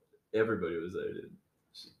saw everybody was there, dude.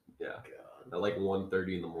 Yeah. At like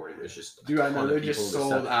 1:30 in the morning, there's just a Dude, I know ton of they're people just in the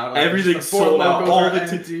sold set. out. Everything's The Four sold out. Locos All are the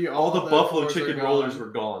empty, all the the buffalo floors are chicken gone. rollers were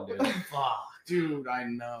gone, dude. Fuck. Dude, I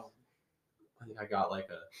know. I think I got like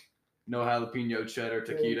a. No jalapeno cheddar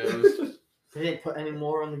taquitos. They didn't put any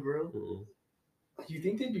more on the grill. Mm. You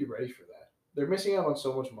think they'd be ready for that? They're missing out on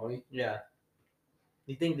so much money. Yeah.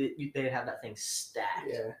 You think that they'd have that thing stacked?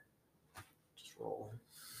 Yeah. Just rolling.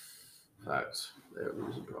 Facts. They're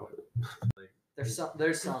losing profit. There's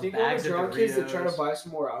You some think all bags the of drunk kids that try to Doritos. buy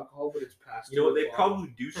some more alcohol, but it's past. You know what? 2 They o'clock?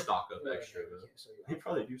 probably do stock up Yeah, extra. you though. can't sell your They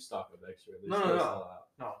alcohol. probably do stock up extra. They No, just no, don't no. sell out.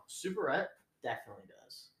 No, Superette definitely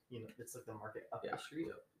does. You know, it's like the market up Yeah. the street.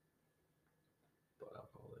 Yep. Bought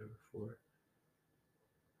alcohol there before.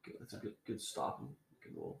 Good, that's a good stopping.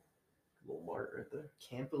 Good little mart right there.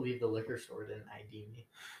 Can't believe the liquor store didn't ID me.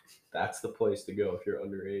 That's the place to go if you're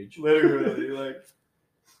underage. Literally, like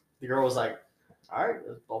the girl was like, "All right,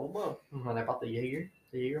 let's blah blah blah." And when I bought the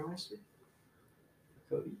Jägermeister,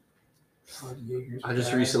 Cody. Oh, Jaeger's I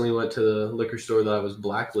just bad. recently went to the liquor store that I was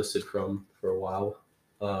blacklisted from for a while.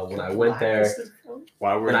 When I went there, Blacklisted film?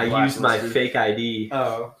 Why were and you I used my blacklisted? fake ID,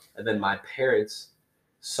 Oh, and then my parents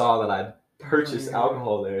saw that I purchased Oh, yeah.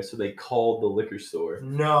 alcohol there, so they called the liquor store,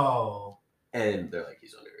 no! and they're like,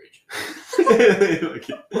 "He's underage."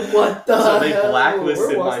 Like, What the? so they hell? blacklisted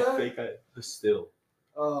Where was my that? fake ID. The still,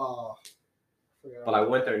 Oh. Forgot. but I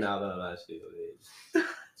went there now that I'm actually of age.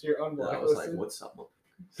 So you're And I was like, unblacklisted. "What's up?"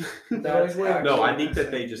 That's No, actually No, I think that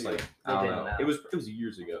insane. they just like They I don't didn't know. know. It was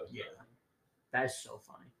years ago. Yeah, that is so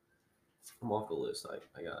funny. I'm off the list.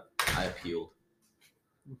 I appealed.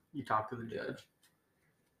 You talk to the Yeah. judge.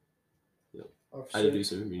 Oh, I had to shit. do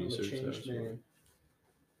some I'm a research. changed there, so. man.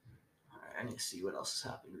 Alright, I need to see what else has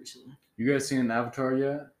happened recently. You guys seen an Avatar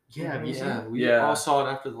yet? Yeah, have you seen Yeah, it? we Yeah. all saw it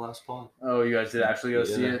after the last pod. Oh, you guys did actually go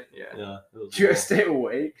see Yeah. it? Yeah. Yeah, it was Did you guys long. stay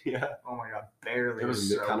awake? Yeah, Oh my god, barely. it was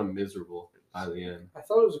so... kind of miserable by the end. I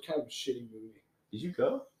thought it was a kind of a shitty movie. Did you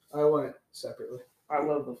go? I went separately. I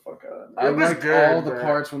love the fuck out of that. I It was liked good, all the but-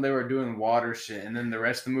 parts when they were doing water shit, and then the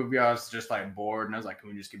rest of the movie I was just like bored, and I was like, "Can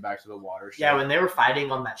we just get back to the water shit?" Yeah, when they were fighting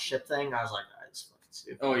on that ship thing, I was like, "Ah, it's fucking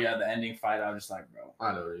stupid." Oh yeah, the ending fight, I was just like, bro.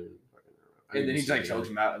 I don't even. Fucking remember. I And then didn't he see like it. chokes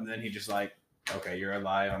him out, and then he just like, "Okay, you're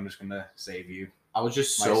alive. I'm just gonna save you." I was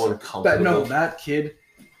just so Myself. uncomfortable. But no, that kid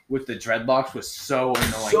with the dreadlocks was so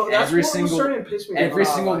annoying. So that's every what was single starting to piss me every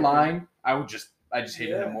off. single Like, line, I just hated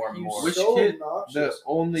yeah, him more and he more. was Which so kid? obnoxious. The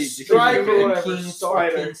only Striker, the- whatever. King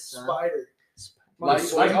Spider. son. Spider. like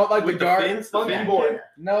My boy. like With the the guard. fins, the Monkey fin boy. boy.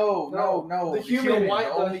 No. The human white-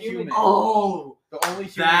 the the only human- human. Oh, The only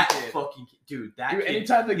human That kid. fucking dude. That Dude, kid,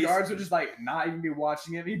 anytime the his- guards would just like not even be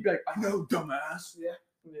watching him, he'd be like, "I know, dumbass.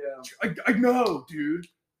 Yeah. I know, dude."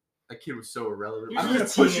 That kid was so irrelevant. You're I'm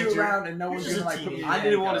just gonna a push you teenager. around and no You're one's just gonna a like put me in teenager. I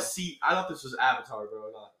didn't want to handcuffs. see. I thought this was Avatar,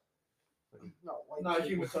 bro. Not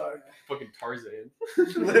human time. Fucking Tarzan.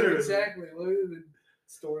 Literally. Exactly. Literally the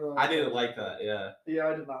storyline. I didn't like that. Yeah. Yeah,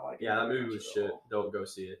 I did not like it. Yeah, that very movie much was at shit. all. Don't go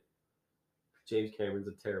see it. James Cameron's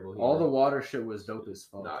a terrible hero. All the water shit was dope as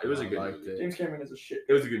fuck. Nah, it was a I good liked movie. it. James Cameron is a shit.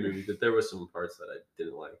 It was a good movie, but there was some parts that I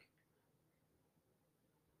didn't like.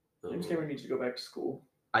 James Cameron needs to go back to school.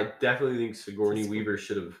 I definitely think Sigourney Weaver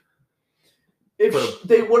should have If Put a-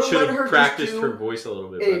 they would have let her practiced just her do voice a little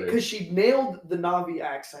bit better. because she nailed the Navi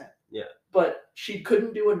accent. Yeah. But she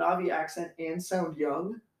couldn't do a Navi accent and sound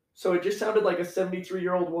young. So it just sounded like a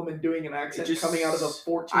 73-year-old woman doing an accent just- coming out of a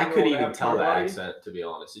 14-year-old I couldn't even Avatar tell the body. accent, to be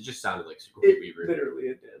honest. It just sounded like Sigourney It Weaver literally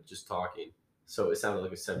it did. just talking. So it sounded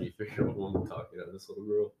like a 73-year-old woman talking to this little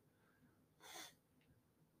girl.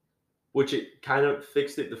 Which it kind of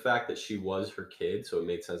fixed it the fact that she was her kid, so it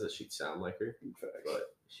made sense that she'd sound like her.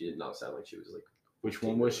 But she did not sound like she was like. Which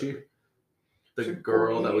one was she? The Sigourney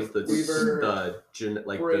girl that was the Weaver,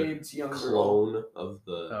 the Braid's young girl. clone of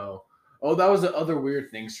the. Oh, that was the other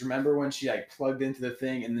weird thing. So remember when she like plugged into the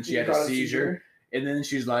thing and then she had a got seizure, and then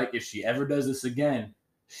she's like, if she ever does this again,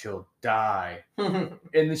 she'll die. And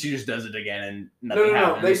then she just does it again, and nothing No.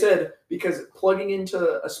 happens. They said because plugging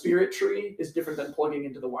into a spirit tree is different than plugging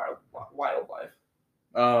into the wildlife.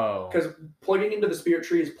 Oh, Because plugging into the spirit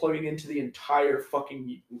tree is plugging into the entire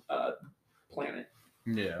fucking planet.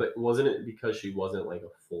 yeah, But wasn't it because she wasn't like a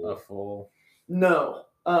full? a full. No.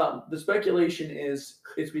 The speculation is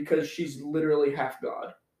it's because she's literally half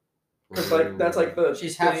god. Because like that's like the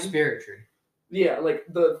She's half thing. spirit tree. Yeah, like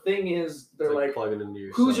the thing is they're It's like plugging into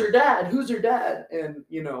your. who's her dad? Who's her dad? And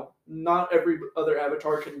you know, not every other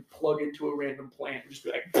avatar can plug into a random plant and just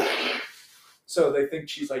be like. So they think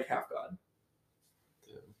she's like half god.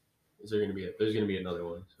 Is there gonna be? There's gonna be another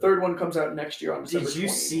one. So. Third one comes out next year on December Did you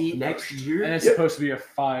 20th. see next year? And it's Yep. supposed to be a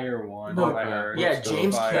fire one. No, I heard. yeah, It's still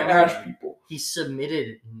James fire. The Cameron- Ash people. He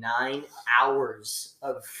submitted 9 hours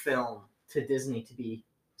of film to Disney to be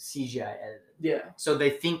CGI edited. Yeah. So they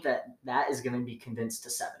think that is going to be condensed to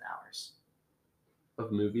 7 hours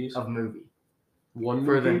Of movies. of movie One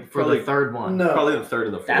for movie. the probably, third one. No. Probably the third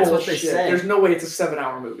and the fourth. That's what they Bullshit. say. There's no way it's a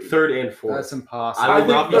 7-hour movie. Third and fourth. That's impossible. I will think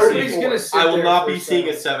not be third seeing. is gonna sit I will there not for be seeing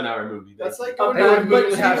a seven. 7-hour movie. That's like Okay, going but to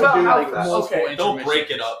think would about have to do how like fast- multiple okay. They'll intermissions.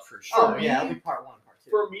 break it up for sure. Oh, yeah, it'll be part 1, part 2.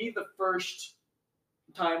 For me, the first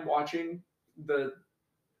time watching the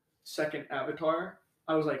second Avatar,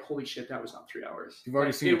 I was like, "Holy shit, that was not 3 hours." You've already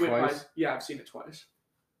Like, seen it went by- twice? Yeah, I've seen it twice.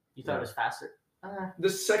 You thought it was faster? The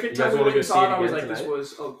second You time guys we wanna went go and see saw it it, I was again like, "This tonight?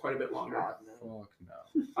 was quite a bit longer." Fuck no.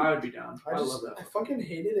 I would be down. I, love that. I fucking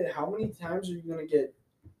hated it. How many times are you gonna get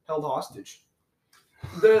held hostage?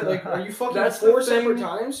 The Like, are you fucking That's the 4 separate thing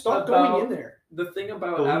times? Stop about- going in there. the thing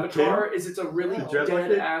about The little Avatar is it's a really Yeah. Dress like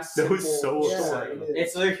dead it? ass That simple was so Yeah, story. it is.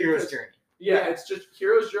 It's the hero's journey. Yeah, it's just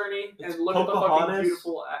hero's journey It's and look at the fucking Pocahontas.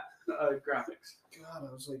 beautiful graphics. God,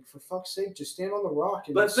 I was like, for fuck's sake, just stand on the rock.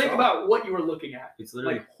 And But just think stop. about what you were looking at. It's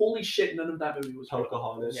literally Like, holy shit, none of that movie was real.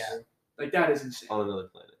 Pocahontas Yeah. Like, that is insane. on another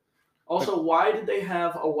planet. Also, why did they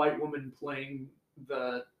have a white woman playing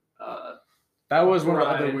the That was one of the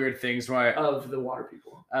other Right. weird things where of the water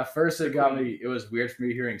people? at first it got me. It was weird for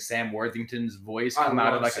me hearing Sam Worthington's voice I come out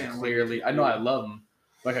of love like Sam a clearly. Worthington, I know I dude. love him,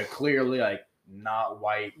 like a clearly like not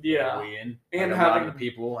white Yeah. alien. And like, a lot having of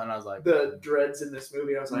people, and I was like, The dreads in this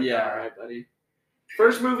movie, I was like, Yeah. all right, buddy.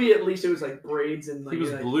 First movie, at least it was like braids and like. He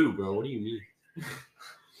was like- blue, bro. What do you mean?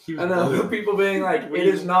 He was I know blue. people being like, What it do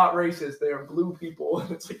you- is not racist. They are blue people, and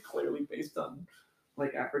it's like clearly based on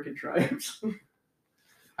like African tribes.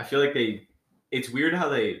 I feel like it's weird how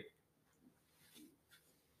they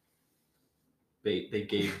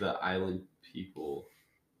gave the island people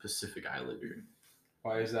Pacific Islander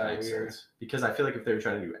why is that weird? accents. Because I feel like if they were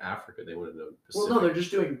trying to do Africa, they would have done Well, Pacific. no, they're just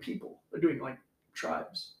doing people. They're doing like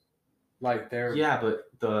tribes. Like they're Yeah, but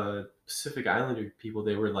the Pacific Islander people,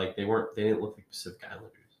 they didn't look like Pacific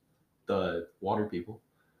Islanders. The water people.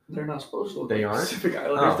 They're not supposed to look They like aren't? Pacific Oh,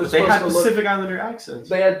 Islanders. but They're they had supposed to look. Pacific Islander accents.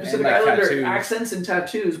 They had Pacific like Islander tattoos. accents and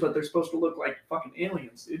tattoos, but they're supposed to look like fucking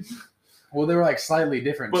aliens, dude. well, they were like slightly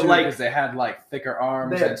different But, too like- because they had like thicker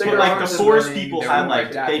arms. They had and thicker But like the arms and forest running, people they had were like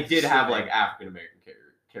adapted they did have swimming. like African American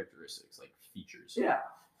characteristics, like features. Yeah,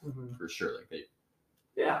 For sure. Like they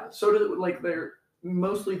yeah. So do like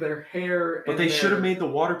mostly their hair. But and they should have their- made the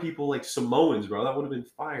water people like Samoans, bro. That would have been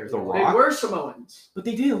fire. The They Rock. were Samoans. But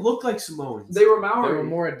they didn't look like Samoans. They were They Maori. were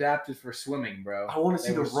more adapted for swimming, bro. I want to see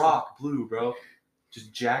They The were so- Rock blue, bro.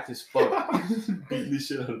 Just jacked as fuck. Beating the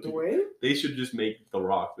shit out of people. Dwayne? They should just make The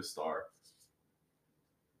Rock the star.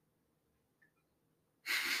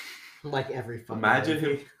 Like every fucking Imagine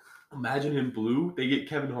movie. him. Imagine in blue, they get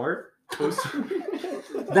Kevin Hart.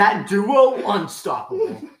 That duo,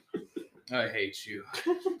 unstoppable. I hate you.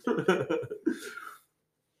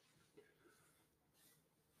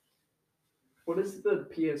 What is the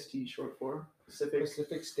PST short for?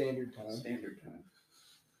 Pacific Standard Time. Standard Time.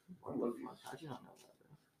 I love you. How'd you not know that?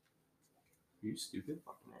 You stupid.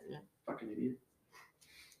 Fucking idiot. Fucking idiot.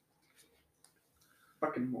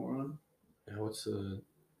 Fucking moron. Yeah, what's the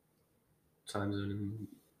time zone in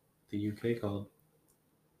the UK called?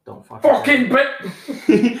 Don't fucking.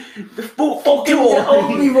 The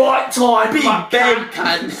fucking right time. Big Ben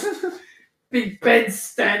cunt. Big Ben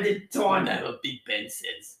Standard Time. what Big Ben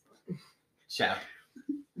says. Shout.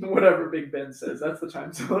 Whatever Big Ben says. That's the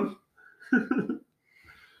time zone. WBBS.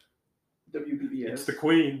 It's the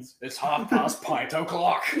Queens. It's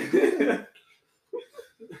o'clock. That's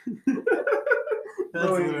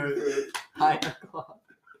literally 9 o'clock.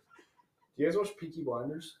 Do you guys watch Peaky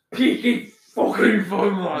Blinders? Peaky fucking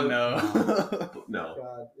fun. No. No,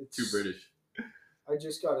 God, it's too British. I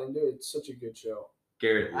just got into it. It's such a good show.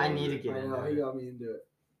 Garrett. I loves need to it. get I into know he it. got me into it.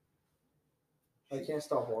 I can't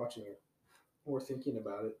stop watching it or thinking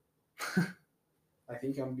about it. I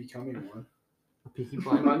think I'm becoming one. A Peaky My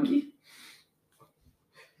Blinders. monkey.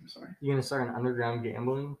 I'm sorry. You gonna start an underground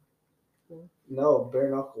gambling? No, bare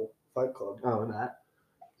knuckle Fight Club. Oh, that.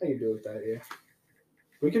 I can do it with that, yeah.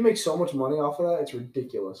 We can make so much money off of that. It's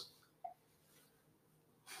ridiculous.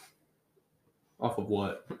 Off of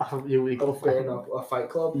what? Illegal Bare fighting. knuckle, a Fight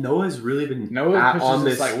Club. Noah's really been Noah pushes on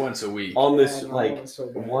this this like once a week. on this Yeah, I know, like it's so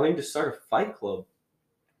bad. wanting to start a fight club.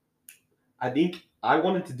 I think I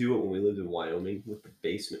wanted to do it when we lived in Wyoming with the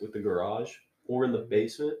basement, with the garage, or in the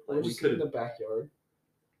basement. Or Like we just could in have the backyard.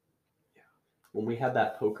 when we had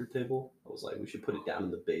that poker table. I was like, we should put it down in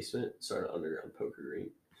the basement, start an underground poker ring.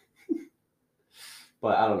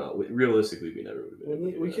 But I don't know. Realistically, we never would have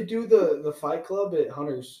been. We could do the Fight Club at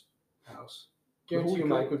Hunter's house. Guarantee we you could.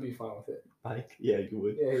 Mike would be fine with it. Mike. Yeah, you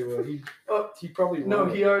would. Yeah, he would. Oh, He probably no,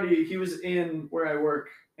 would. he was in where I work,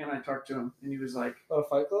 and I talked to him, and he was like A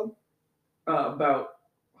Fight Club? about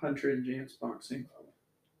Hunter and James boxing.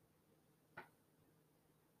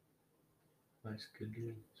 Nice, good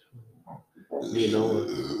dude. Me and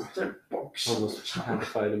Noah They're boxing. almost had to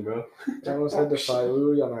fight him, bro. We almost had to fight. We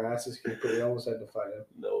were on our asses kicked, but we almost had to fight him.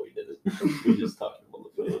 No, we didn't. We just talked to him on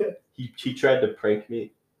the phone. He tried to prank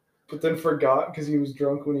me. But then forgot because he was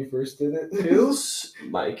drunk when he first did it.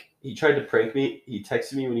 Mike. He tried to prank me. He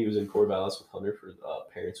texted me when he was in Corvallis with Hunter for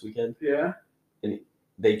Parents Weekend. Yeah.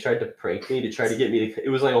 They tried to prank me to try to get me to. It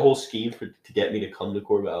was like a whole scheme to get me to come to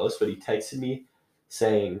Corvallis. But he texted me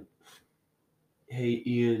saying, "Hey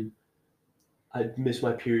Ian, I missed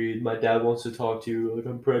my period. My dad wants to talk to you. Like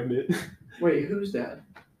I'm pregnant." Wait, who's dad?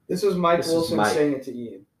 This was Mike This is Wilson Mike. saying it to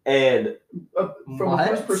Ian. And From What?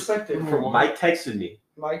 whose perspective? Mike texted me.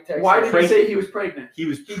 Mike texted Why did he Prank- say he was pregnant? He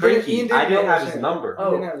was He didn't- pranking. Ian I didn't know have what his I'm number. saying.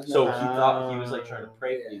 He didn't have his So number. he thought he was like trying to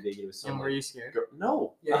prank Yeah. me, thinking it was some And were like, you scared? girl.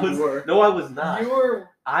 No, Yeah, I was, you were. no, I was not. You were.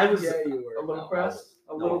 I was. Yeah, you were. A little No, pressed?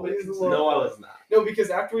 A no, little bit? He's a little- No, I was not. No, because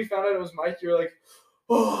after we found out it was Mike, you were like,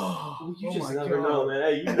 oh, Well, you oh just my never God. know, man.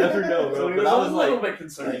 Hey, you never know, So bro. he But was I a was little like, bit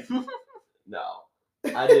concerned. no,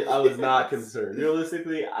 I was not concerned.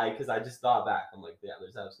 Realistically, because I just thought back. I'm like, yeah,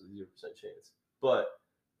 there's absolutely 0% chance. But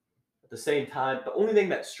at the same time, the only thing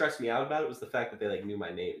that stressed me out about it was the fact that they like knew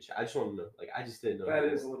my name. I just wanted to know. Like, I just didn't know. That who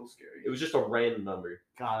it is a was. little scary. It was just a random number,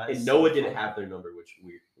 God, and Noah didn't have their number, which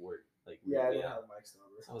weird. Like, Yeah, I weirded me didn't out. have Mike's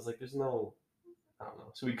number. So I was like, there's no, I don't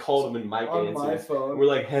know. So we called him and Mike On my answered. phone. We're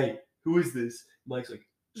like, hey, who is this? Mike's like,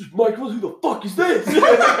 this is Mike. Who the fuck is this? We're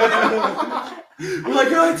like,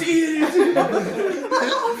 oh, it's Ian.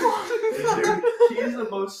 Dude, he's the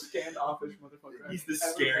most standoffish motherfucker. He's the I've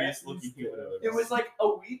ever scariest met. looking human I've ever It was like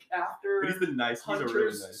a week after But he's the nice. He's a Hunter's really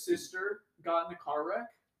nice. dude. sister got in a car wreck,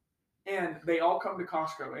 and they all come to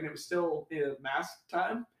Costco, and it was still in mask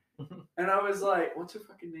time. And I was like, "What's her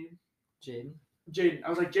fucking name?" Jaden. Jaden. I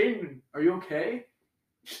was like, "Jaden, are you okay?"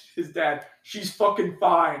 His dad, "She's fucking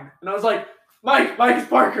fine." And I was like, "Mike, it's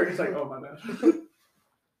Parker." He's like, "Oh my bad."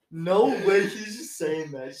 No way, he's just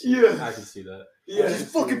saying that shit. Yeah. I can see that. Yeah,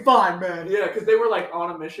 She's fucking fine, man. Yeah, because they were like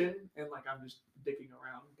on a mission, and like I'm just dicking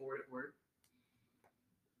around, bored at work.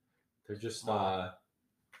 They're just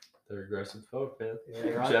they're aggressive folk, man. Yeah,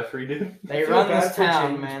 They run- Jeffrey, dude. They I feel run bad this for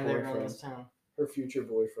town, Jaden's man. They run boyfriend. this town. Her future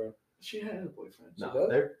boyfriend. She had a boyfriend. No, does?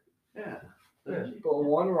 they're Yeah. Yeah. But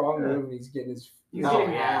one wrong Yeah. move and he's getting his. He's Oh,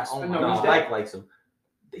 getting yeah. ass. Oh I my know no. he's God. Mike dead. likes him.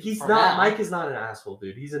 He's For not. now. Mike is not an asshole,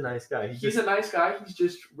 dude. He's a nice guy. He's a nice guy. He's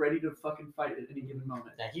just ready to fucking fight at any given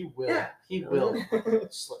moment. Yeah, he will. Yeah. He will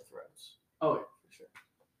slit throats. Oh, yeah, for sure.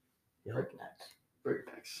 Yep. Break necks. Break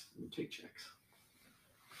necks. Take checks.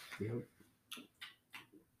 I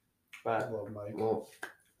But love Mike. Well,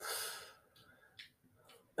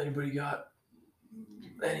 anybody got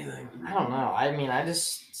anything? I don't know. I mean, I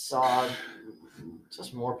just saw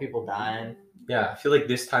just more people dying. Yeah, I feel like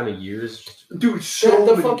this time of year is just. Dude, The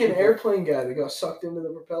many fucking people- airplane guy that got sucked into the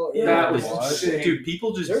propeller. Yeah, That this was is- insane. dude,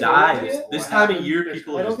 people just Is there die. one yet? This What time of happened? year, There's-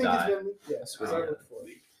 people I don't just think die. it's been. Yes, swear I to look God. for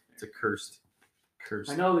it. It's a cursed.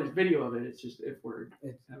 I know there's video of it. It's just if we're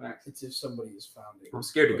It- have access. It's if somebody has found it. I'm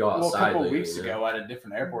scared to go Well, a outside. couple lately, weeks man. ago at a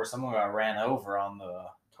different airport, someone got ran over on the.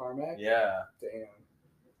 Tarmac. Yeah. Damn. How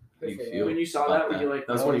do you Good for feel When you saw about that, were you like,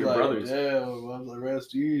 That's I one of was your like, brothers. Damn, I was like,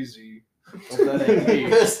 rest easy. Hope that ain't me.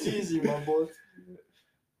 Rest easy, my boy.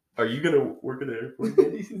 Are you gonna work at the airport?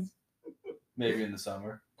 Maybe in the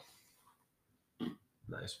summer.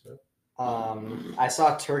 Nice, bro. I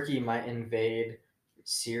saw Turkey might invade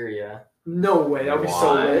Syria. no way, that would be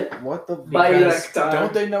so Why? lit. What the? Bayraktar.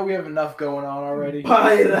 Don't they know we have enough going on already?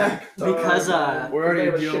 Bayraktar. Because, We're already they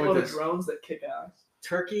have a dealing with shitload of this. drones that kick ass.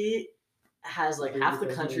 Turkey has like Maybe half the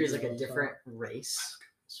because country is like a maybe different race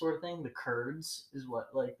sort of thing. The Kurds is what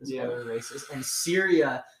like this Yeah. other race is, and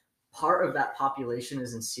Syria, part of that population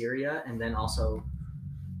is in Syria, and then also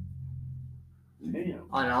Damn.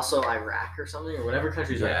 and also Iraq or something or whatever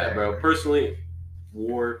countries right Yeah, there. bro. Personally,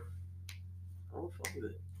 war. I don't fuck with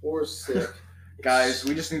it. War's sick. Guys,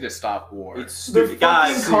 we just need to stop war. It's The stupid,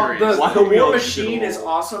 guys. fucking serious. Why the don't we war all machine get is along?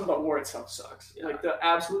 awesome, but war itself sucks. Yeah. Like the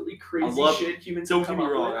absolutely crazy love- shit humans Don't come get me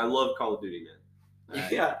up wrong. with. I love Call of Duty, man.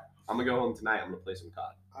 Yeah. I'm gonna go home tonight. I'm gonna play some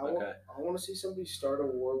COD. I want to see somebody start a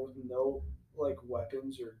war with no like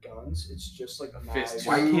weapons or guns. It's just like fist knives,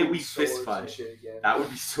 Why can't we swords, fist fight? and shit again. That would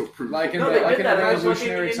be so brutal. Like in No, the, they like did in the that. It was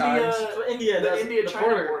revolutionary fucking India- times. That's what India, The does, India-China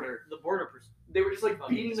border, the border. They were just like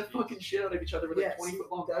Fucking beating the disputes. fucking shit out of each other with like 20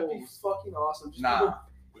 foot long That'd be poles. fucking awesome. Just Nah.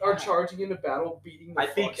 people are charging into battle, beating the I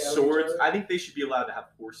think fuck out swords. Of each I other. think they should be allowed to have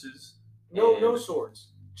horses. No and- swords,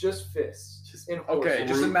 just fists. Just- and Okay, horses.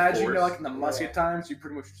 just Brute imagine force. you're like in the musket times. You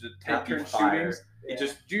pretty much just take That'd be turns fire. shootings. Yeah. It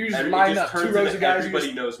just You just it line just up two turns rows into of guys. You Everybody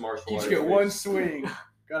just knows martial each arts. get bitch. one swing.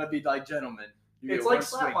 Gotta be like gentlemen. You It's get like one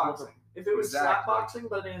slap swing. boxing. If it was slap Exactly. boxing,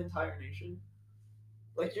 but an entire nation.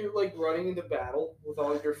 Like you're like running into battle with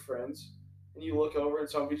all your friends, and you look over and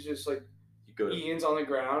somebody's just like You go to Ian's on the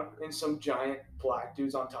ground and some giant black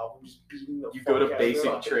dude's on top of him just beating the. you go fuck to out basic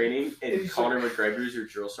of him. training and It's Conor McGregor is your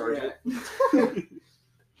drill sergeant.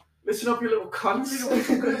 Listen up, you little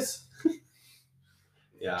cunts.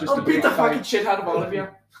 Yeah, Just I'll to beat be the a fucking fight. shit out of all of you.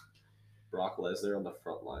 Brock Lesnar on the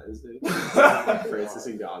front lines, dude. Francis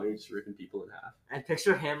Ngannou just ripping people in half. And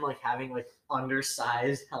picture him like having like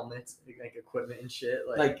undersized helmets, like equipment and shit.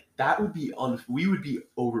 Like that would be we would be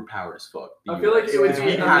overpowered as fuck. the I feel like US. it would be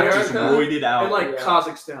we'd have just America roided out. And like Yeah.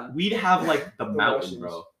 Kazakhstan. We'd have like the mountain, Russians.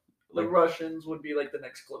 bro. The Like Russians would be like the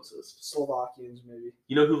next closest. Slovakians maybe.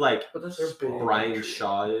 you know who like But that's They're big. Brian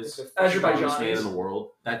Shaw is? It's The strongest man Azerbaijanis. in the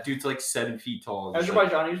world. That dude's like 7 feet tall. and just,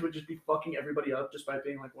 like, Azerbaijanis would just be fucking everybody up just by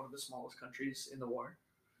being like one of the smallest countries in the war.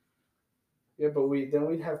 Yeah, but we'd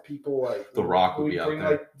have people like The Rock would we'd be out bring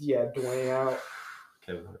there. like Dwayne out.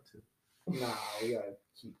 Kevin Hart too. Nah, we gotta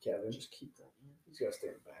keep Kevin. Just keep that. He's gotta stay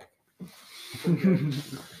in the back.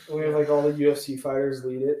 We have like all the UFC fighters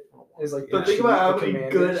lead it. Is like But Yeah. think about how the many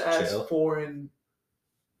commanders. good ass Chill. foreign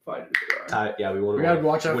fighters there are. Yeah, we want We gotta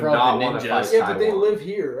watch out would for all not the wanna ninjas. fight Yeah, but they Taiwan. live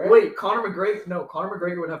here, right? Wait, Conor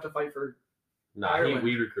McGregor would have to fight for. Nah, Ireland.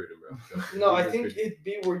 we recruit him, bro. No, We I think recruit- it'd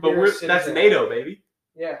be where But you're a that's citizen. NATO, baby.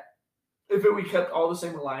 Yeah. If we kept all the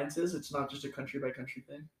same alliances, it's not just a country by country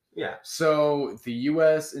thing. Yeah, So the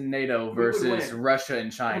U.S. and NATO We would versus win. Russia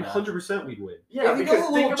and China. 100% we'd win. Yeah, think because of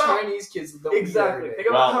the think little about Chinese kids that don't exactly. do Think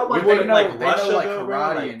about how Well, much we They wouldn't know, like they Russia, know like though, bro,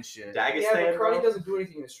 karate like and shit. Yeah, Dagestan, but karate bro. doesn't do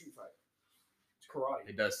anything in a street fight. It's karate.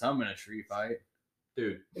 It does some in a street fight.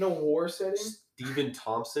 Dude, In a war setting? Stephen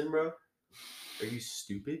Thompson, bro. Are you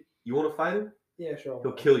stupid? You want to fight him? Yeah, sure.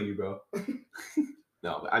 He'll kill you, bro.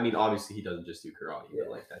 No, but I mean, obviously he doesn't just do karate, Yeah.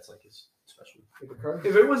 but like that's like his special.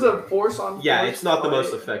 if it was a force on. Yeah, force it's not the most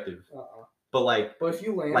fight- effective, Uh-uh. but like, But if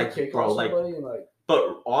you land Like, a kick bro, on like- somebody and like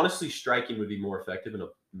but honestly, striking would be more effective in a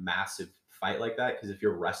massive fight like that because if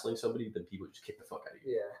you're wrestling somebody, then people just kick the fuck out of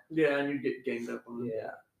you. yeah. Yeah, and you get ganged up on.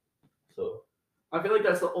 Yeah. So I feel like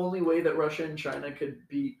that's the only way that Russia and China could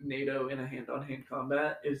beat NATO in a hand-on-hand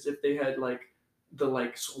combat is if they had like the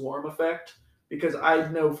like swarm effect. Because I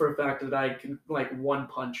know for a fact that I can like one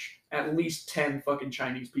punch at least 10 fucking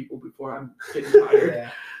Chinese people before I'm getting tired.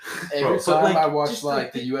 Yeah. Every Bro, but, time like, I watch just, like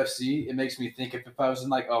like, the UFC, it makes me think if I was in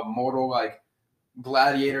like a mortal like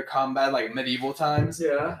gladiator combat like medieval times,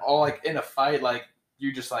 Yeah. all like in a fight, like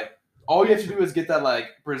you just like all you have to do is get that like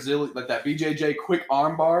Brazil like that BJJ quick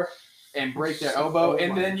arm bar, and break their elbow, Oh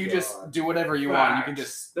and my then you just God. do whatever you want. You can Facts.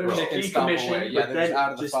 just There's kick and stomp decommission, away. Yeah, but they're just then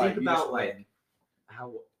out of the just fight. think You about, just like, win.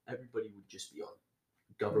 how everybody would just be on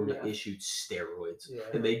government Yeah. issued steroids, Yeah.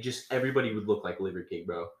 and everybody would look like Liver King,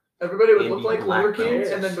 bro. Everybody would And look be like black Liver King,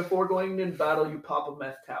 belts. and then before going into battle, you pop a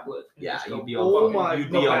meth tablet. And Yeah, just go, you'd be oh on my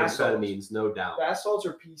you'd God. be on Bath salts. amphetamines, no doubt. Bath salts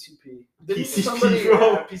or PCP? Didn't PCP, somebody,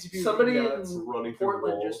 bro. PCP somebody nuts. in Running through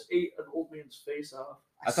Portland walls. just ate an old man's face off.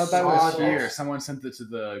 I thought that saw was that. here. Someone sent it to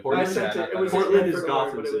the. Portland? group I chat. sent it. It I was thought Portland in is for the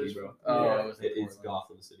Gotham word, but City, it was- bro. Oh, yeah. it was in It is Portland.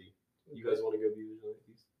 Gotham City. You guys want to go be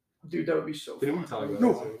vigilantes? Dude, that would be so Didn't we fun. talk about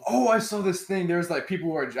No. that? Oh, I saw this thing. There's like people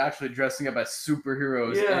who are actually dressing up as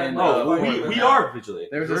superheroes. Yeah, and, no, Oh, well, Portland we now. are vigilant.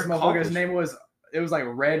 There was We're this motherfucker. His accomplished. name was. It was like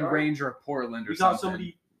Red We are? Ranger of Portland or We got something.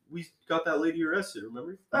 somebody. We got that lady arrested.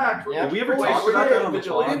 Remember? Fact. Yeah. Did we ever Wait, talk we're about not that on the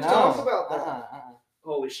vigilante. We pod? didn't talk about that.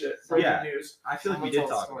 Holy shit. Breaking Yeah. news. I feel like we Someone did told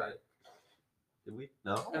the talk story. about it. Did we?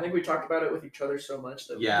 No. I think we talked about it with each other so much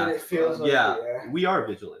that Yeah. But it feels like Yeah, we are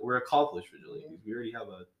vigilant. We're accomplished vigilantes. We already have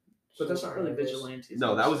a. But that's not really vigilante.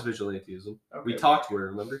 No, that was vigilantism. We Okay. talked to her.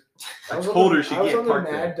 Remember? I I was told on her the- she I was can't on the park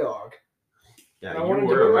Mad there. Dog. Yeah, And I you wanted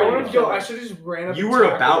were to, a I wanted Mad to go. Dog. I should have just ran up. You and were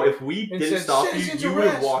tackled about. her If we and didn't said, stop you, "Citizens you would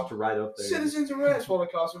have arrest! walked right up there. Citizens arrest while the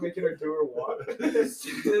cops were making her do her walk.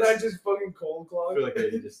 And I just fucking cold I clogged. feel like they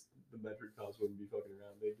just the Metro cops wouldn't be fucking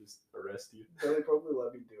around. They just arrest you. So they probably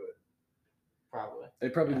let me do it. Probably. They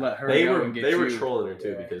probably let her They go were and get they were you. trolling her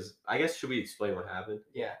too Yeah. because I guess should we explain what happened?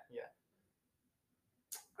 Yeah.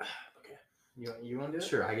 Okay. You want to do it?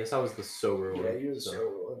 Sure. I guess I was the sober one. Yeah, you was so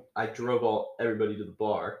so. I drove everybody to the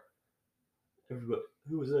bar. Everybody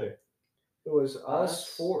who was there? It was us Us.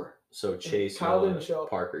 4. So Chase, Kyle Noah, didn't show up.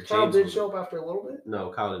 Parker. Kyle James did was- show up after a little bit. No,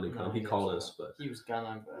 Kyle didn't No, come. he He didn't called show us, up. but He was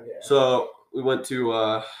gonna. But Yeah. so we went to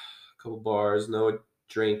a couple bars. Noah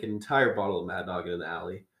drank an entire bottle of Mad Dog in an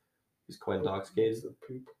alley. He's quite intoxicated. The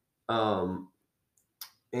poop.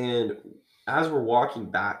 And as we're walking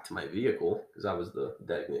back to my vehicle, because I was the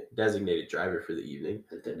designated driver for the evening,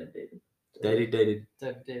 dedicated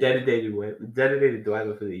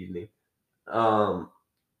driver for the evening.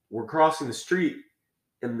 We're crossing the street,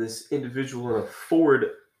 and this individual in a Ford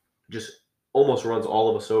just almost runs all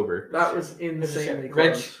of us over. That was insanely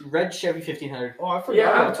Red close. Red Chevy 1500. Oh, I forgot. Yeah,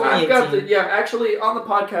 about I've that. got the. Yeah, actually, on the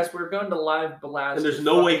podcast, we're going to live blast. And there's it.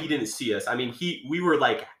 no way he didn't see us. I mean, we were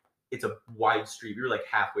like, it's a wide street. We were like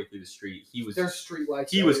halfway through the street. He was There's street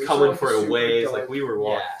lights. he was everywhere. coming It's for a super ways. dark. Like we were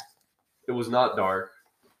walking. It was not dark.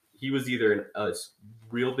 He was either a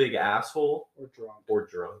real big asshole Or drunk. or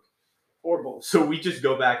drunk. Or both. So we just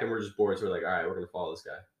go back and we're just bored. So we're like, all right, we're gonna follow this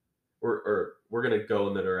guy, or we're gonna go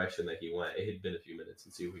in the direction that he went. It had been a few minutes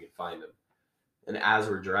and see if we can find him. And as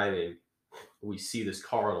we're driving, we see this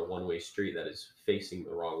car on a one-way street that is facing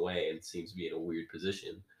the wrong way and seems to be in a weird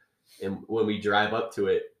position. And when we drive up to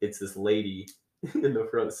it, it's this lady in the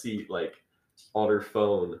front seat, like on her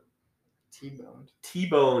phone, T-boned.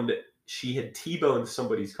 T-boned. She had T-boned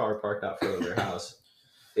somebody's car parked out front of their house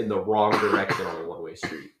in the wrong direction on a one-way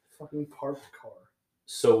street. Fucking parked car.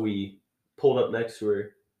 So we pulled up next to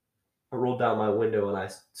her. I rolled down my window and I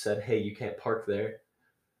said, "Hey, you can't park there."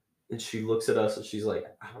 And she looks at us and she's like,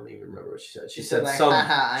 I don't even remember what she said. She said like, some.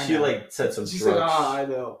 "Haha, I She know." like said some She drunk. said, I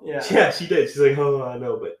know. Yeah. Yeah, she did. She's like, "Oh, I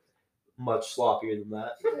know," but much sloppier than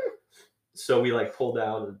that. So we like pulled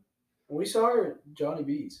down and We saw her at Johnny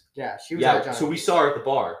B's. Yeah, she was at yeah. Johnny So we B's. saw her at the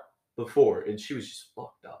bar before, and she was just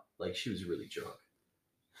fucked up. Like she was really drunk.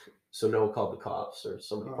 So Noah called the cops or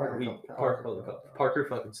somebody. Parker we, called the cops. Parker called the cops. Parker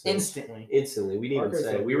fucking snitched. instantly. Instantly. We didn't even Parker's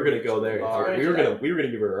say. a We were gonna weird go there. bitch. Oh, we were yeah.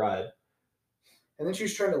 gonna give her a ride. And then she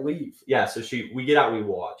was trying to leave. Yeah. So we get out and we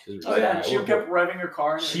watch. 'Cause we were Oh just yeah, like, she we're- kept revving her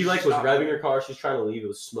car. And She it like was stopped. revving her car. She's trying to leave. It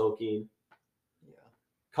was smoking. Yeah.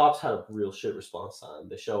 Cops had a real shit response time.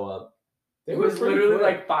 They show up. They It were was pretty literally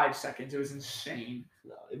quick. like 5 seconds. It was insane.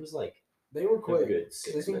 No, it was like They were a quick. good 'Cause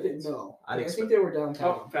 6 I think minutes. no. I'd I think expect- they were Oh,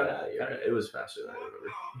 downtown. got Yeah, it. you're got right. it. It was faster than I remember.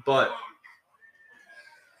 But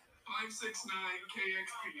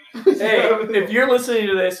 569 KXP. Hey, if you're listening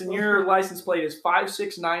to this and your license plate is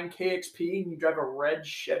 569 KXP and you drive a red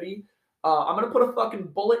Chevy, I'm gonna put a fucking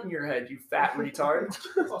bullet in your head, you fat retard.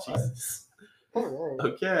 Jesus. Alright.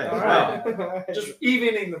 Okay. All well, right. Just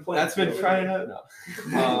evening the plane. that's been Friday night.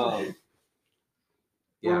 No.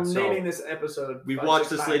 We're Yeah. So naming this episode. we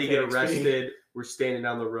watched this 569 lady get KXP. arrested. We're standing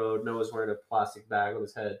down the road. Noah's wearing a plastic bag on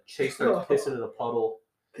his head. Chase starts pissing in a puddle.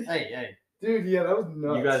 Hey. Dude, yeah, that was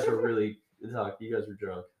nuts. You guys were really you guys were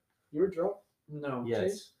drunk. You were drunk? No.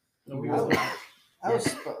 Yes. No, we I wasn't. was, I was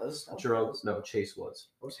supposed. Drunk. No, Chase was.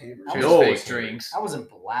 I was hammered. I Just No, fake it's- drinks. I wasn't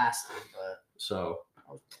blasted, but So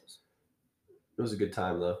I was close. it was a good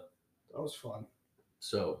time though. That was fun.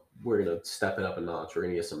 So we're gonna step it up a notch. We're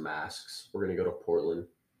gonna get some masks. We're gonna go to Portland.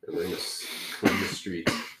 and we're gonna clean the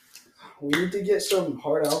streets. We need to get some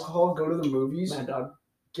hard alcohol. Go to the movies. Mad Dog.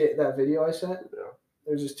 Get that video I sent. Yeah.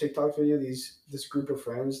 There's this TikTok video. This group of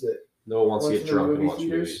friends that No one wants to went get to the drunk and movie watch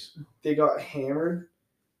theaters. movies. They got hammered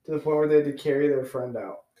to the point where they had to carry their friend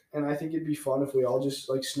out. And I think it'd be fun if we all just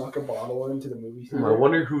like snuck a bottle into the movie theater. I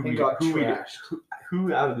wonder who and got who trashed.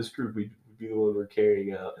 who out of this group would be the one we're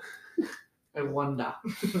carrying out. I wonder.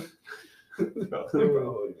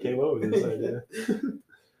 Bro. Came up with this idea.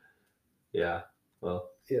 Yeah. Well,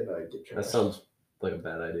 Yeah, no, I'd get trashed. that sounds like a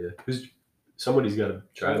bad idea. Somebody's got to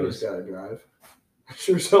drive Somebody's us. got to drive.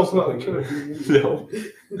 Sure, sounds not gonna be me. No.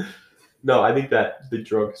 No, I think that the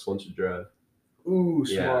drunkest one should drive. Ooh,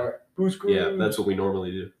 Yeah. smart. Boost Cruise. Yeah, that's what we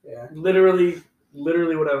normally do. Yeah. Literally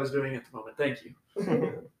what I was doing at the moment. Thank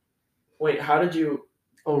you. Wait, how did you?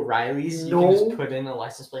 O'Reilly's, you No. can just put in a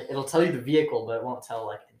license plate. It'll tell you the vehicle, but it won't tell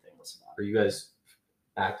like anything else about Are you guys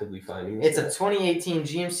actively finding it. It's this? a 2018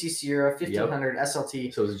 GMC Sierra 1500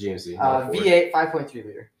 SLT, So it's a GMC. not a Ford. V8 5.3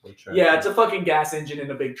 liter. I'm trying Yeah, to- it's a fucking gas engine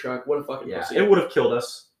in a big truck. What a fucking Yeah, pussy. it would have killed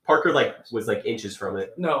us. Parker was inches from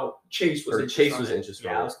it, No, Chase was. or inches Chase from was it. inches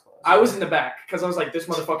from Yeah, I it. was close. I was in the back because I was like, this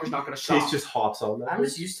motherfucker's not gonna stop. Chase just hops on that. I'm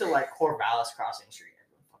just used to like Corvallis crossing the street.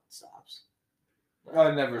 Everyone fucking stops.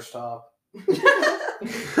 I never stop.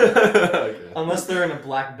 Okay. Unless they're in a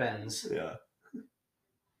black Benz. Yeah.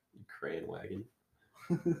 Crane wagon.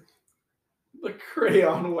 The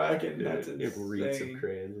crayon wagon. That's it reeks of insane.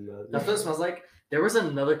 crayons and that. That's what it smells like. There was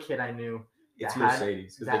another kid I knew It's that had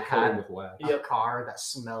Mercedes because that they coat them had- with wax. a car that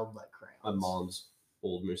smelled like crayons. My mom's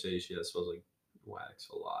old Mercedes, yeah, it smells like wax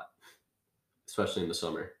a lot, especially in the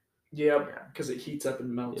summer. Yep, Yeah. because it heats up and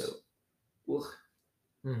melts. Ugh.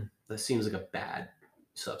 That seems like a bad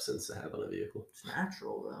substance to have on a vehicle. It's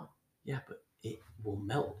natural though. Yeah, but it will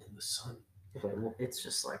melt in the sun. It's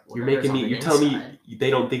just like You're whatever's making me. on the You tell me inside. they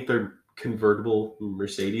don't think their convertible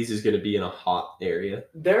Mercedes is going to be in a hot area.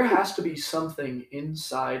 There has to be something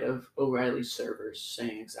inside of O'Reilly's servers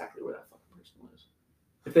saying exactly where that fucking person lives.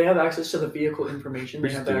 If they have access to the vehicle information,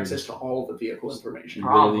 they have Dude. access to all the vehicle information.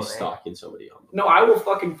 You're really Probably. stalking somebody on them. No, I will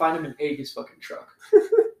fucking find him and egg his fucking truck.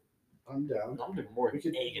 I'm down. I'm doing more We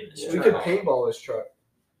could- egg in this We truck. could paintball this truck.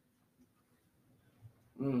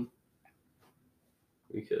 Mm.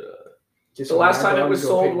 We could. Get The some last time Magnum it was and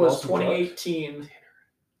go sold paintball was some trucks. 2018.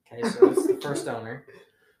 Okay, so it's the first owner.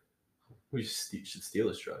 We should steal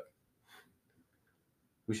his truck.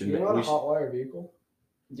 We should. You ma- want we a should, hot wire vehicle?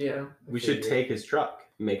 Yeah, we should take his truck,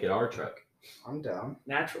 make it our truck. I'm down.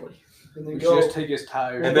 naturally. And then We go. should just take his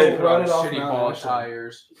tires And and then put run on it off shitty Mount ball Ashland.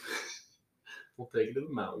 tires. We'll take it to the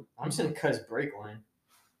mountain. I'm just gonna cut his brake line.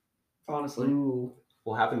 Honestly. Ooh,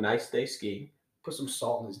 We'll have a nice day skiing. put some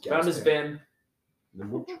salt in his gas Found his tank. bin. Then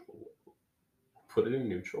we'll put it in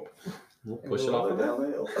neutral. We'll And push it we'll off roll the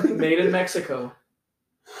it hill. downhill. Made in Mexico.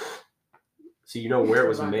 So you know where it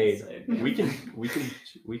was I'm not made. gonna say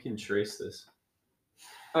it. We can trace this.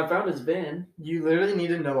 I found his bin. You literally need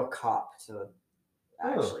to know a cop to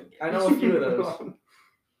actually get I it. know a few of those.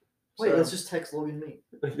 Wait, So- let's just text Logan me.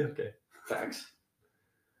 Okay. Facts.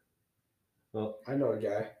 Well, I know a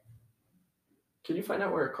guy. Can you find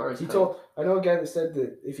out where a car is? He held? I know a guy that said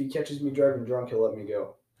that if he catches me driving drunk, he'll let me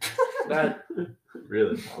go. that.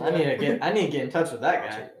 really. I need to get in touch with that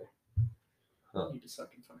guy. Huh. You just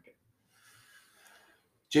sucking fuck it.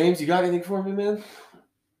 James, you got anything for me, man?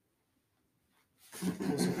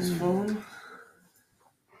 His phone.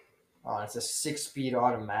 Oh, it's a 6-speed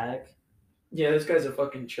automatic. Yeah, this guy's a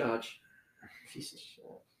fucking chotch. Piece of shit.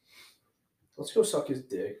 Let's go suck his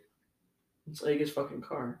dick. It's like his fucking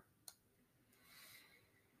car.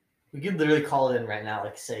 We could literally call it in right now,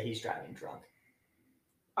 like say he's driving drunk.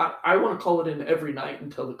 I want to call it in every night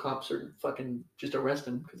until the cops are fucking just arrest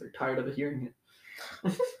him because they're tired of hearing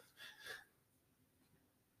it.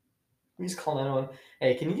 We just call 911.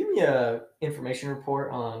 Hey, can you give me a information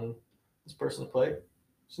report on this person's plate?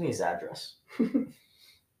 Just need his address.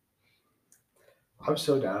 I'm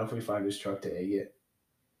so down if we find his truck to egg it.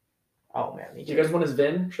 Oh man, me Do you too. guys want his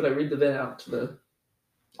VIN? Should I read the VIN out to the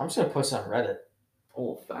I'm just gonna post it on Reddit.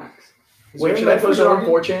 old facts? Is Wait, there should a I post it on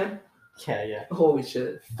Medford 4chan? Yeah. Holy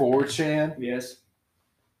shit. 4chan. Yes.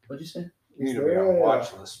 What'd you say? You need Is to be there on a-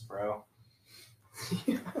 watch list, bro.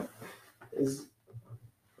 Is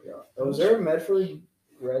was there a Medford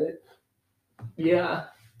Reddit Yeah.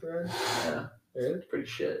 thread? Yeah. Really? It's pretty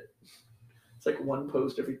shit. It's like one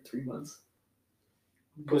post every 3 months.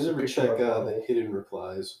 Post a picture of it. the hidden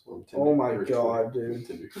replies on Tinder. Oh my or god, Twitter. dude.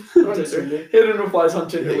 Tinder. On Tinder. Hidden replies on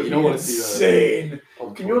Tinder. Yeah, would you don't be wanna see that.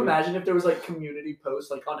 insane. Can you imagine if there was like community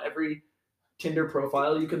posts like on every Tinder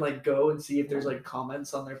profile? You can like go and see if there's like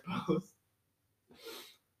comments on their posts.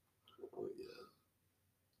 Oh, yeah.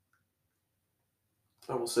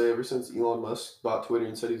 I will say, ever since Elon Musk bought Twitter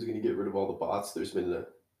and said he was going to get rid of all the bots, there's been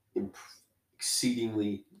an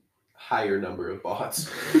exceedingly higher number of bots.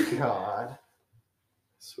 God.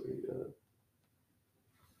 Swear to God.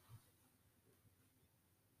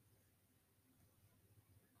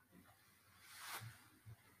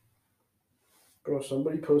 Bro,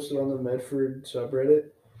 somebody posted on the Medford subreddit.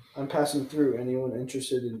 I'm passing through. Anyone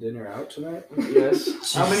interested in dinner out tonight?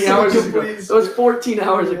 Yes. How many Jesus. hours ago? Please. It was 14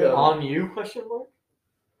 hours ago. On you? Question mark.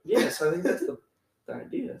 Yes, I think that's the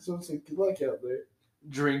idea. So it's like, good luck out there.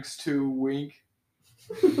 Drinks to wink.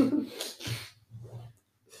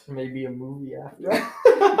 Maybe a movie after.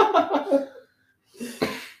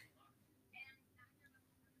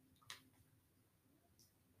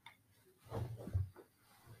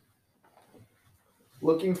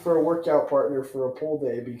 Looking for a workout partner for a pole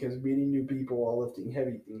day because meeting new people while lifting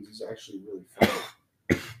heavy things is actually really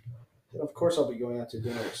fun. And of course, I'll be going out to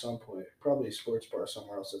dinner at some point. Probably a sports bar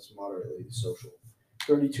somewhere else that's moderately social.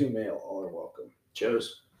 32 male, all are welcome.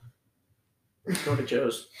 Joe's. Let's go to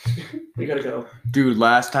Joe's. We gotta go. Dude,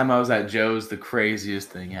 last time I was at Joe's, the craziest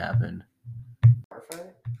thing happened.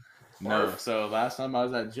 No, so last time I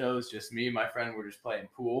was at Joe's, just me and my friend were just playing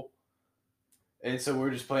pool. And so we're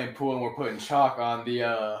just playing pool and we're putting chalk on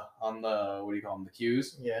the what do you call them, the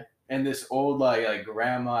cues. Yeah. And this old like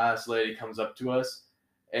grandma ass lady comes up to us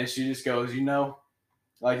and she just goes, you know,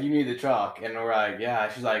 like you need the chalk. And we're like,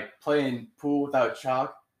 yeah. She's like, playing pool without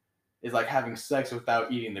chalk is like having sex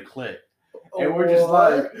without eating the clit. And we're just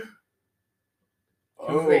like,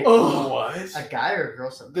 oh, Wait, what? A guy or a girl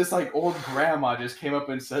said that? This like old grandma just came up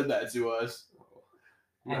and said that to us.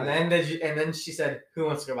 And then she said, "Who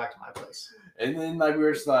wants to go back to my place?" And then like we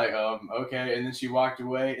were just like, okay. And then she walked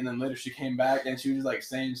away. And then later she came back and she was like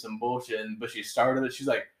saying some bullshit. But she started it. She's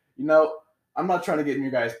like, you know, I'm not trying to get in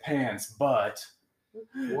your guys' pants, but.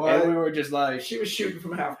 What? And we were just like, She was shooting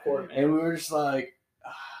from half court, man. and we were just like,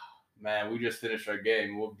 man, we just finished our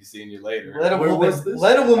game. We'll be seeing you later. Let a Where woman. was this?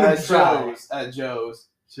 Let a woman At try. Joe's. At Joe's.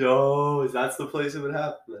 Joe's, that's the place it would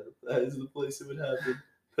happen. That is the place it would happen.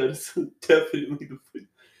 That is definitely the place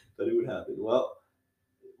that it would happen. Well,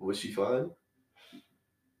 was she fine?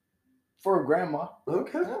 For a grandma.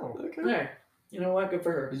 Okay. Oh. Okay. Hey, you know what? Good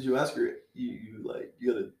for her. Did you ask her? You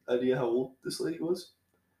got an idea how old this lady was?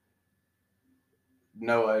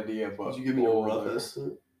 No idea, but Did you give me a rough older.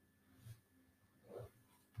 estimate?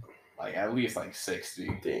 Like at least like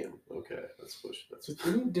 60. Damn. Okay, that's pushing. That's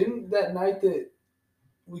Didn't that night that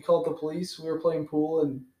we called the police, we were playing pool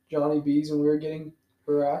and Johnny B's and we were getting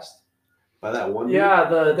harassed? by that one. Yeah,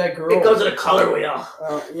 That girl. it goes to the color wheel.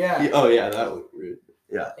 Yeah. dude? Oh yeah, that was weird.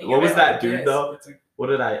 Yeah. And What you're was right, that like dude this. though? It's like- What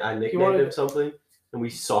did I nicknamed wanted- him something? And we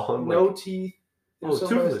saw him No like teeth. It Oh, was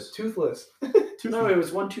somebody- toothless. Toothless. No, it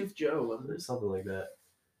was One Tooth Joe, wasn't or it? something like that.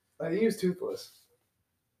 I think he was toothless.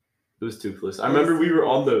 It was toothless. I remember we were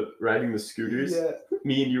on the riding the scooters. Yeah.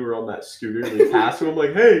 Me and you were on that scooter and we passed him. I'm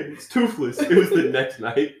like, hey, it's toothless. It was the next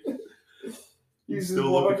night. He He's was still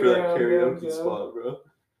just looking for that walking around karaoke downtown. spot, bro.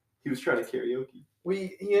 He was trying to karaoke.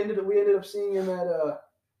 We ended up seeing him at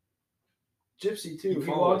Gypsy too. He He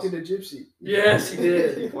followed walked us. into Gypsy. Yes, he He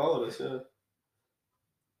did. followed us, yeah.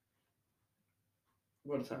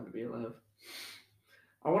 What a time to be alive.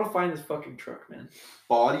 I want to find this fucking truck, man.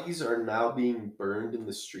 Bodies are now being burned in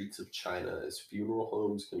the streets of China as funeral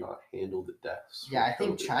homes cannot handle the deaths. Yeah, I from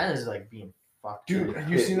think COVID. China's like being fucked. Dude, up. have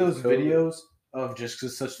you seen those videos of just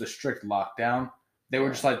 'cause such the strict lockdown? They were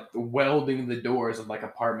just like welding the doors of like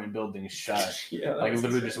apartment buildings shut. Yeah, Like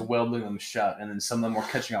literally just welding them shut. And then some of them were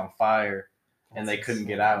catching on fire and they couldn't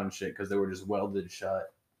get out and shit because they were just welded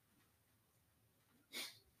shut.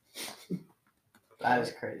 That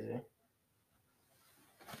is crazy.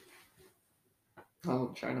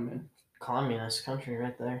 Oh, China, man. Communist country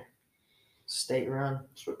right there. State run.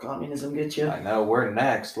 That's what communism gets you. I know, we're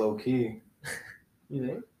next, low key. You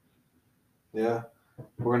think? Yeah.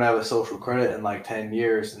 We're gonna have a social credit in like 10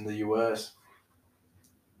 years in the US.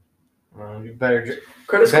 Well, you better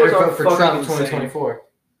Credit scores are vote for fucking Trump insane. 2024.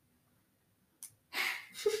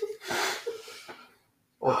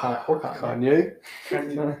 Or Kanye.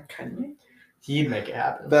 Kanye? Kanye? He'd make it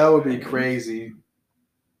happen. That would be crazy.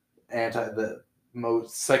 The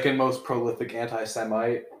second most prolific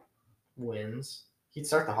anti-Semite. Wins. He'd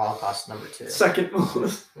start the Holocaust number 2. Second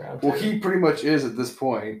most. Round Well, 2. he pretty much is at this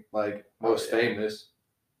point, like most Oh, yeah. famous.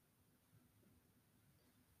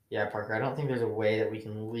 Yeah, Parker, I don't think there's a way that we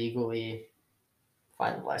can legally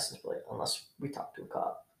find the license plate unless we talk to a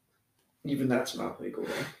cop. Even that's not legal,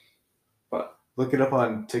 though. Look it up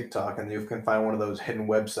on TikTok and you can find one of those hidden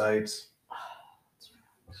websites.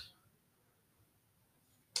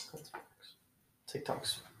 That's facts.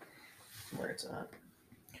 TikTok's where it's at.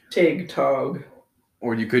 TikTok.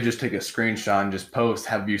 Or you could just take a screenshot and just post,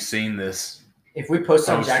 have you seen this? If we post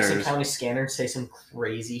on Jackson Posters. County Scanner and say some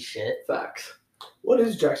crazy shit, Facts. What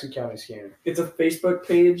is Jackson County Scanner? It's a Facebook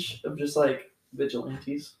page of just like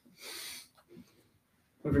vigilantes.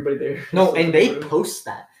 Everybody there. no, and they post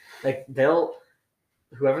that. Like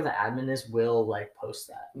whoever the admin is will like post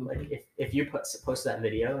that. Like if you post that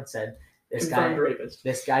video and said Confirmed rapist.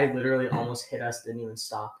 this guy literally almost hit us, didn't even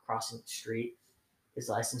stop crossing the street. His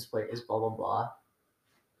license plate is blah blah blah.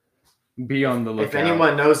 Be on the lookout. If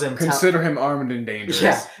anyone knows him, Consider him armed and dangerous.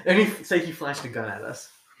 yeah. And he say he flashed a gun at us.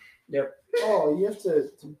 Oh, you have to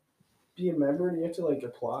be a member and you have to like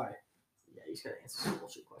apply. Yeah, he's gotta answer some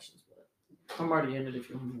bullshit questions, but I'm already in it if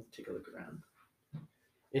you want to take a look around.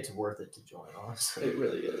 it's worth it to join, honestly. It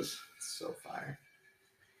really is. It's so fire.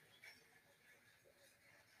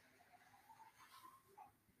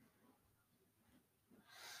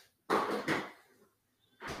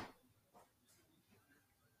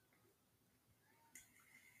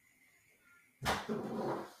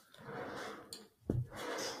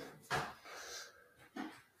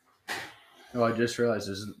 Oh, I just realized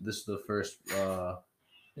this is the first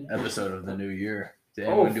episode of the new year. Did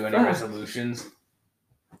Oh, anyone do any facts. resolutions?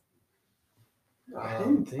 I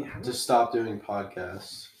didn't think. To stop doing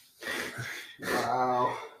podcasts.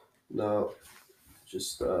 Wow. No,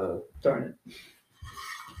 just Darn it.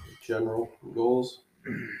 general goals.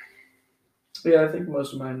 Yeah, I think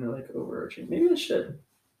most of mine are like overarching. Maybe I should.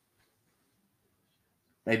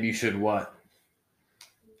 Maybe you should what?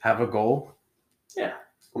 Have a goal?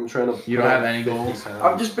 I'm trying to. You don't put have on any 50 goals? pounds.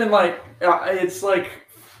 I've just been like, it's like,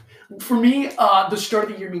 for me, the start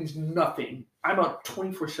of the year means nothing. I'm a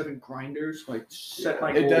 24/7 grinder, so I set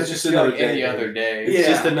my It goals. does just just feel another like day, any man. other day. It's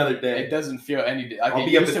Yeah. just another day. It doesn't feel any day. Like, I'll it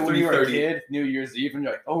be up used at to when you were a 3:30. kid, New Year's Eve, and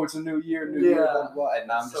you're like, oh, it's a new year, new year, blah, Yeah. blah, blah. And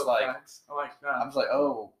now I'm So just like, facts. I'm like, I'm just like,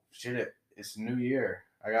 oh, shit, it's a new year.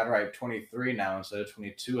 I got to write 23 now instead of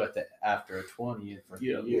 22 after a 20 for the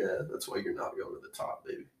year. Yeah, that's why you're not going to the top,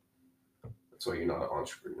 baby. That's why you're not an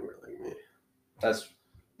entrepreneur like me. That's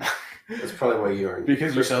That's probably why you aren't.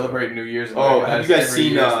 because you celebrate New Year's. Oh, like, have as you guys every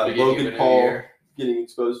seen year is the beginning Logan of a new Paul year. getting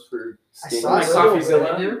exposed for I scamming? saw Like a little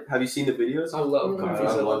CoffeeZilla? bit. Have you seen the videos? I love Mm, I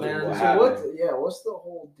CoffeeZilla, love it. man. What So happened? what's the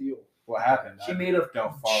whole deal? What happened? He made a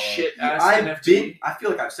don't follow. shit ass I've NFT. been. I feel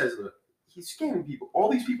like I've said this. He's scamming people. All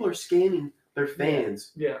these people are scamming their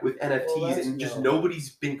fans Yeah. with NFTs, Well, that's and just no. nobody's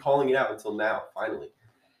been calling it out until now. Finally,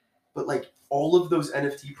 but like all of those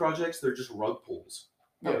NFT projects, they're just rug pulls.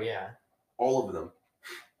 Oh yeah. All of them.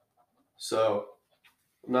 So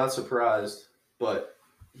I'm not surprised, but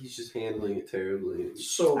he's just handling it terribly.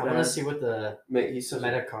 So I want bad. to see what the Mate, he's such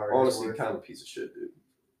meta a, card honestly is worth. kind of a piece of shit, dude.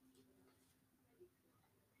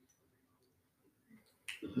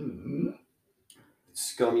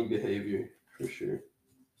 Scummy behavior for sure.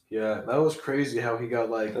 Yeah, that was crazy how he got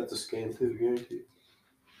like That's a scam too, guaranteed.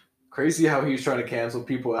 crazy how he was trying to cancel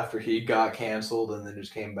people after he got canceled and then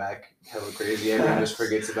just came back hella crazy. Everyone just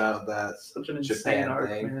forgets about that. Such an Japan insane arc,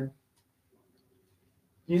 thing. man.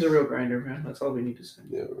 He's a real grinder, man. That's all we need to say.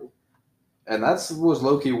 Yeah. And that was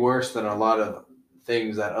low key worse than a lot of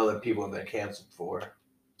things that other people have been canceled for.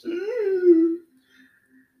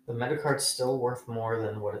 The meta card's still worth more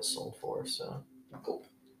than what it's sold for. So Gold.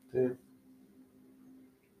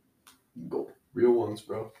 Gold. Real ones,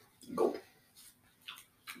 bro. Gold.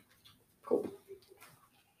 Gold.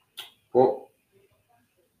 Well,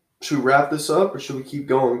 should we wrap this up or should we keep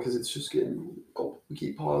going? Because it's just getting cold. We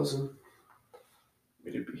keep pausing.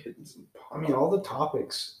 We did be hitting some. I mean, all the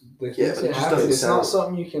topics. The Yeah, things but it that just happen, doesn't it's not sound-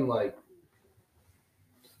 something you can like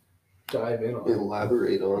dive in on.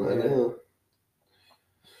 Elaborate on. I Yeah. know.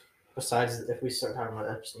 besides, if we start talking about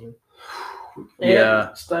Epstein,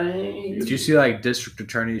 Yeah. Stay. Did you see like district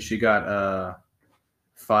attorney? She got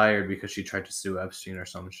fired because she tried to sue Epstein or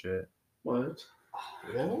some shit. What?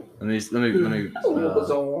 really? Let me.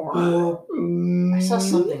 I saw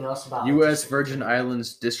something else about U.S. Virgin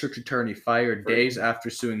Islands district attorney fired days after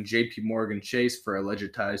suing J.P. Morgan Chase for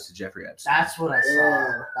alleged ties to Jeffrey Epstein. That's what I saw.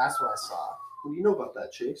 Yeah. That's what I saw. What do you know about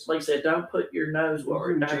that, Chase? Like I said, don't put your nose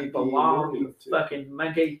where it Who's don't JP belong, Morgan you up to? fucking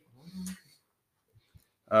monkey.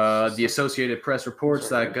 The Associated Press reports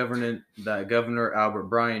that Governor Albert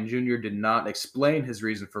Bryan Jr. did not explain his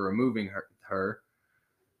reason for removing her.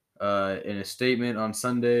 In a statement on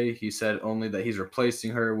Sunday, he said only that he's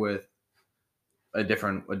replacing her with a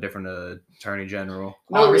different attorney general.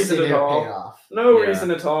 No Obviously, reason at didn't pay all. it off. No Yeah.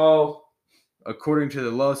 reason at all. According to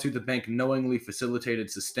the lawsuit, the bank knowingly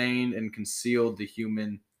facilitated, sustained, and concealed the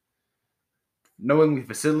human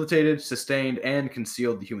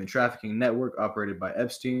trafficking network operated by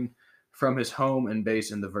Epstein from his home and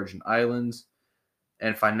base in the Virgin Islands,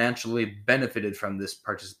 and financially benefited from this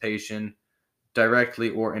participation directly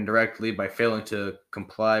or indirectly by failing to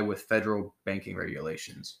comply with federal banking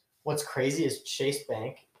regulations. What's crazy is Chase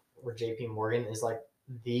Bank, or JP Morgan, is like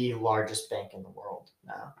the largest bank in the world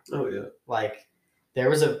now. Oh yeah. Like, there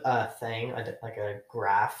was a thing, like a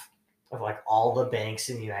graph of like all the banks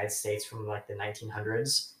in the United States from like the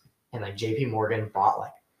 1900s, and like JP Morgan bought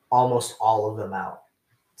like almost all of them out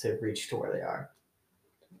to reach to where they are.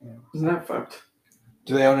 Isn't that fucked?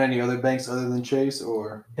 Do they own any other banks other than Chase,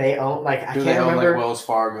 or They own like I do can't they own remember. like Wells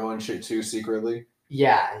Fargo and shit too secretly?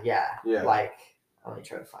 Yeah. Yeah. Like, let me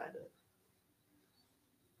try to find it.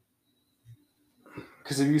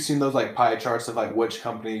 Because have you seen those like pie charts of like which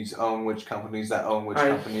companies own which companies that own which I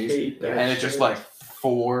companies? hate that. And it's just shit. like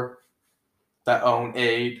 4 that own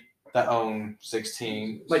 8 that own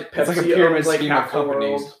 16. like it's like a Pepsi pyramid owns, like scheme of half the world.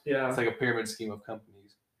 companies. Yeah. It's like a pyramid scheme of companies.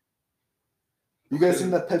 You guys seen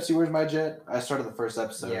that Pepsi Where's My Jet? I started the first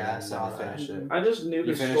episode Yeah, I and saw never that. finished it. I just knew You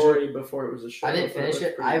the finished story before it was a show. I didn't but finish was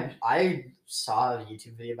it. pretty- I saw a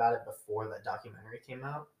YouTube video about it before the documentary came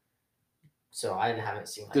out, so I haven't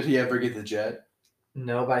seen. Like, Did he ever get the jet?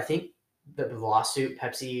 No, but I think the lawsuit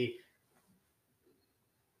Pepsi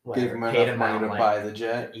Gave him paid enough money to like, buy the an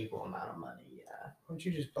jet? equal amount of money. Yeah, Why don't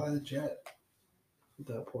you just buy the jet at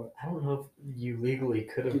that point? I don't know if you legally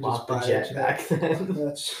could You have just bought the buy a jet jet. back then.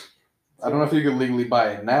 That's I don't know if you could legally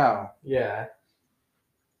buy it now. Yeah.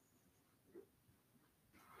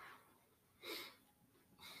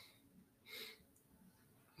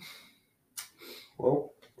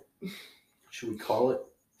 Well, should we call it?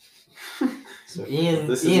 So Ian's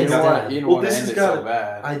This is Ian's got- done. Ian Well, wanted this to has end it so got-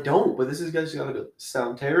 bad. I don't, but this is just gonna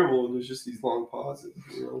sound terrible, and there's just these long pauses.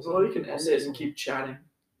 You know? Well, you can end it and keep chatting.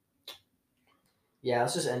 Yeah,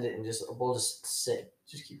 let's just end it and we'll just sit,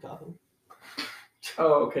 just keep talking.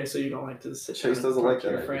 Oh, okay. So you don't like to sit. Chase down and doesn't talk like to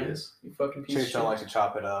your that friends. You fucking piece Chase of don't shit. like to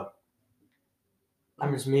chop it up.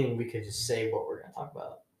 I'm just meaning we could just say what we're gonna talk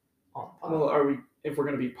about on the pod. Well, are we? If we're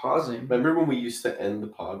gonna be pausing, Remember when we used to end the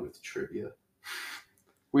pod with trivia?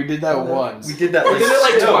 We did that once. We did that. We Like, did it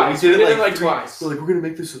like no, twice. We did We it did it like like three- twice. We're like, we're gonna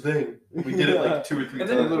make this a thing. We did it like 2 or 3 and times.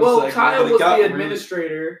 then, little well, segment, Kyle but it was got the really-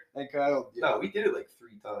 administrator. And Kyle, No, we did it like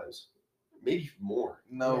 3 times, maybe more.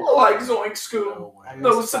 no. Like Zoink Scoop. No way. I miss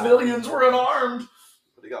Those Kyle. civilians were unarmed.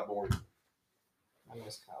 But it got boring. I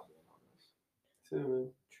miss Kyle being on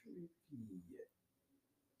this.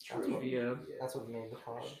 That's what, Yeah. that's what made the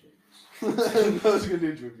pod. I was gonna do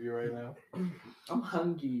a review right now. I'm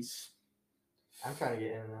hungies. I'm trying to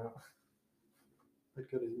get in and out. I'd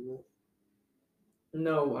go to internet.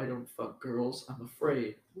 No, I don't fuck girls. I'm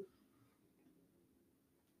afraid.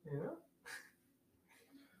 Yeah.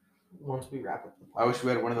 Once we wrap up the I wish we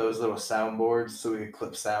had one of those little soundboards so we could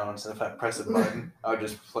clip sounds. And if I press a button, I would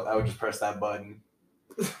just press that button.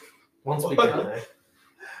 Once we What? get there.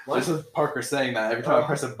 Just with Parker saying that every time I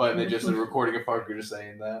press a button, it's just a recording of Parker just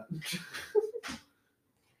saying that.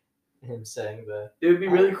 Him saying the It would be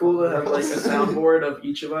really cool to have like a soundboard of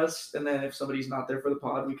each of us, and then if somebody's not there for the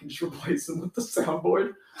pod, we can just replace them with the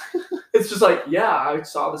soundboard. It's just like, yeah, I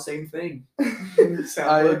saw the same thing. I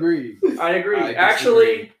Soundboard. agree. I agree. I Actually,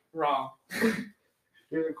 disagree. wrong.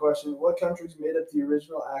 Here's a question: what countries made up the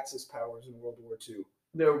original Axis powers in World War II?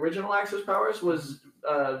 The original Axis powers was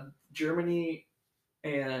Germany,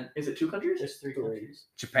 and is it 2 countries? there's 3 countries.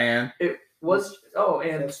 Japan. It was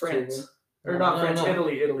and That's France, Cuba. or not No, France, no.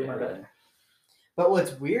 Italy. My bad. But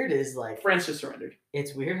what's weird is like France just surrendered.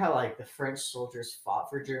 it's weird how like the French soldiers fought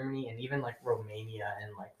for Germany, and even like Romania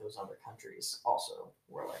and like those other countries also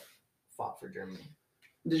were like fought for Germany.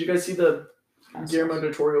 Did you guys see the Guillermo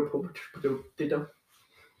del Toro Potato?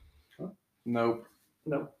 Nope.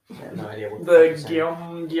 No. I have no idea what The fuck you're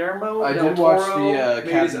saying. Guillermo I del did watch Toro the made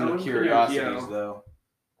his Captain own of Curiosities Pinocchio. though.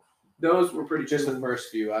 Those were pretty Just cool. the first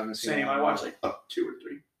few. I haven't seen. Same. all I of watched them. like 2 or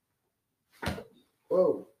 3.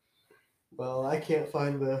 Whoa! Well, I can't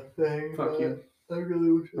find the thing. Fuck you. I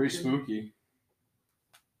really wish. Pretty spooky.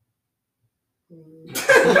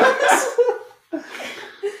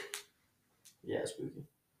 Yeah, spooky.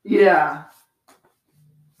 Yeah.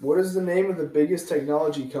 What is the name of the biggest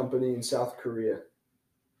technology company in South Korea?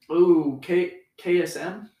 Ooh,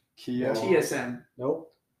 KSM? Kia. TSM.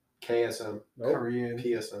 Nope. KSM, Nope. Korean.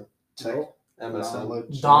 PSM, Nope. MSM.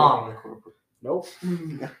 Knowledge. Dong. Nope.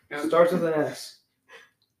 Yeah. Starts with an S.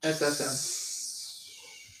 SSM.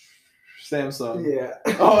 Samsung. Yeah.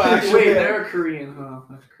 Oh, actually, Wait, they're Korean, huh?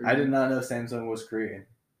 That's Korean. I did not know Samsung was Korean.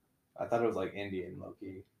 I thought it was like Indian, low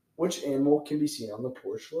key. Which animal can be seen on the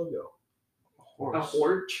Porsche logo? A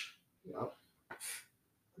horch? Yep.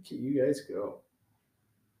 Look at you guys go.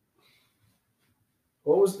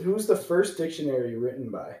 Who's the first dictionary written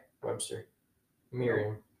by? Webster.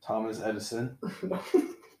 Miriam. Thomas Edison,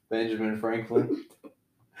 Benjamin Franklin,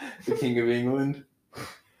 the King of England.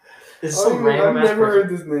 This is some I've random ass never person. heard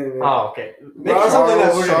this name. Yet. Oh, okay. Maybe Charles- something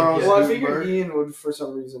that we're gonna Charles- get. Well, I figured Gutenberg. Ian would for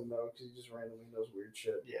some reason know because he just randomly knows weird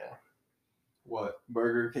shit. Yeah. What?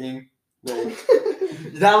 Burger King.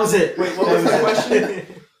 That was it. Wait, what was the question?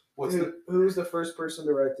 What's the Who was the first person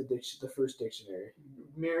to write the first dictionary?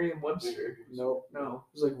 Merriam-Webster. Nope. No.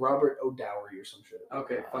 It was like Robert O'Dowery or some shit.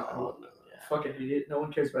 Okay, fuck. Oh, no. Fucking idiot. No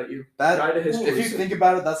one cares about you. that? Guide to history. If you think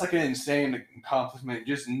about it, that's like an insane accomplishment.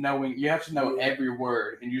 Just knowing you have to know every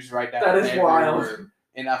word and you just write down That is every wild. word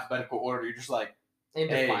in alphabetical order. You're just like And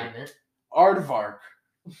Hey. define it. aardvark,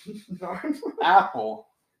 apple.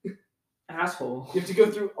 Asshole. You have to go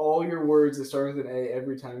through all your words that start with an A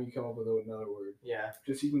every time you come up with another word, Yeah.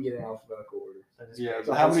 just so you can get in alphabetical order. That is Yeah. crazy.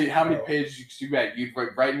 So How many that's- pages you got? You'd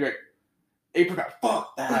write you're like apricot.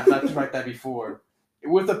 Fuck that. I have to write that before.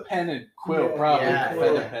 With a pen and quill, Yeah, probably. yeah, Pen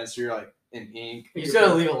yeah. and pen, so you're like in ink. You just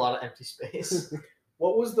gotta leave a lot of empty space.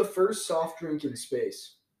 What was the first soft drink in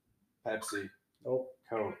space? Pepsi, Nope.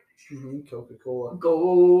 Coke. Coca-Cola.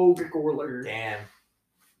 Go Gorler. Damn.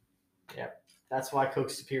 Yep. That's why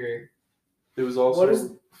Coke's superior. It was also What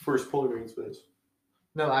is- first polar bear in space.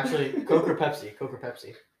 No, actually, Coke or Pepsi. Coke or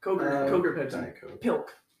Pepsi. Coke or Pepsi. Diet Coke.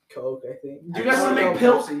 Pilk. Coke, I think. Do you guys I want to don't make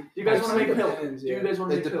know, pilk? Pepsi. Do you guys want to Pepsi make pilk? depends, Do you yeah. guys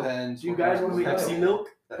want to It make pilk? depends. Do you guys want to make Pepsi pilk? milk?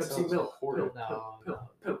 That Pepsi sounds milk. horrible. No.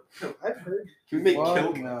 Pilk. I've heard. Can we make Fuck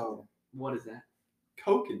Kilk? no. What is that?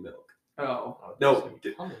 Coke and milk. Oh, No,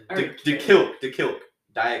 Kilk.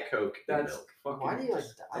 Diet Coke and that's milk. fucking. Why do you like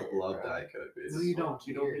I diet? love bro? Diet Coke. Dude. No, you don't.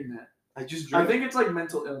 You don't mean that. I just I drink. think it's like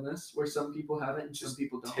mental illness where some people have it and some Just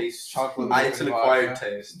people don't. Taste Chocolate It's an milk and acquired vodka.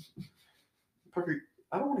 taste. Parker,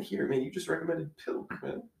 I don't want to hear it, man. You just recommended Pilk,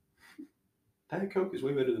 man. Diet Coke is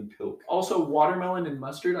way better than Pilk. Also, watermelon and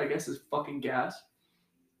mustard, I guess, is fucking gas.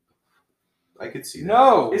 I could see that.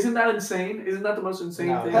 No. Isn't that insane? Isn't that the most insane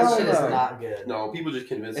No, thing? that Hell shit is no. not good. No, people just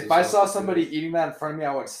convince If I themselves saw it's somebody good. eating that in front of me,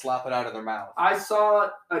 I would slap it out of their mouth. I saw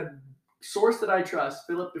a source that I trust,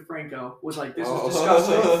 Philip DeFranco, was like, "This Oh. is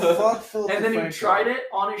disgusting," Fuck Philip and then he DeFranco. tried it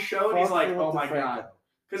on his show, and he's Fuck like, Philip "Oh my DeFranco. god,"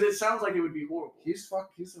 because it sounds like it would be horrible. He's a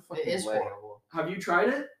fucking It is lame. horrible. Have you tried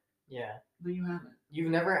it? Yeah. No, you haven't. You've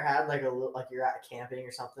never had like you're at camping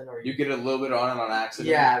or something, or You get a little bit on it on accident.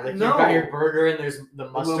 yeah, like No. you've got your burger and there's the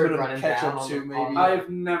little mustard bit of running ketchup down on too, the, maybe. on the- I've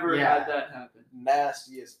never Yeah. had that happen.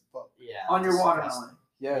 Nasty as fuck. yeah On your disgusting. watermelon.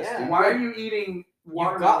 Yes, Yeah. dude. Why are you eating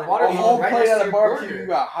watermelon? got A watermelon whole right plate next at to a your barbecue. burger. You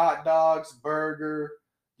got hot dogs, burger.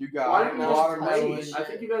 You got Why don't you just watermelon. plate? I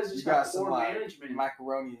think you guys You just got got some poor like management.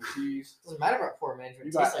 macaroni and cheese. Doesn't matter about poor management. You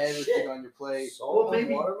It got tastes like everything shit. on your plate. Salt Well, on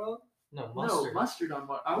maybe- watermelon? No No, mustard. mustard on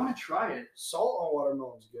what? I want to try it. Salt on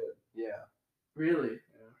watermelon's good. Yeah. Really?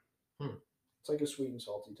 It's like a sweet and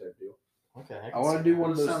salty type deal. Okay. I want to do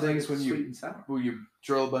one of those Sounds like things it's when sweet you and sour.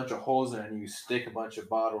 drill a bunch of holes in it and you stick a bunch of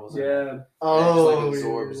bottles in it. Yeah. And it Oh, just, like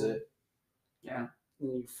absorbs it. Yeah. And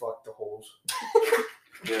then you fuck the holes.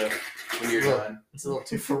 Yeah. When you're Look. done. It's a little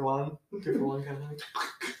 2-for-1. 2-for-1 kind of thing.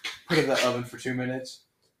 Put it in the oven for 2 minutes.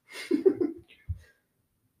 Do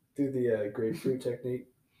the grapefruit technique.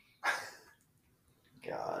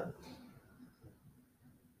 God.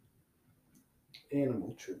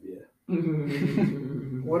 Animal trivia.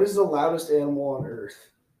 What is the loudest animal on Earth?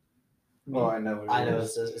 Oh, I know. I know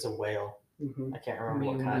it's a whale. Mm-hmm. I can't remember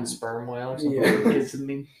what kind. Sperm whale or something. Yeah. It's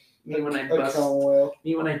me. Me when I A bust. cone whale.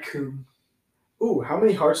 Me when I coon. Ooh, how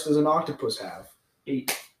many hearts does an octopus have?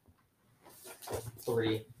 8.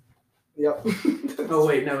 3. Yep. Oh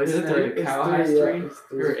wait, no, isn't Is it it like three? a cow It's has three, yeah, 3 it's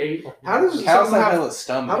three. or 8? How does Cows something have have? hella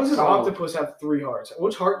stomach. How does an Oh. octopus have 3 hearts?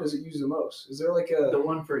 Which heart does it use the most? Is there like The a?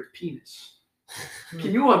 one for its penis.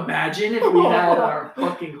 Can you imagine if we had our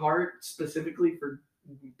fucking heart specifically for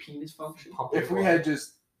penis function? If we had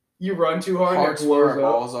just You run too hard and it hearts where blows our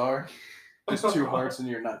up. balls are, just 2 hearts in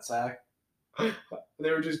your nutsack.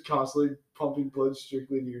 They were just constantly pumping blood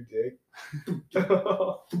strictly to your dick.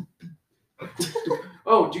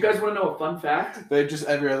 Oh, do you guys want to know a fun fact? They just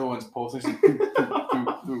every other one's pulsing, just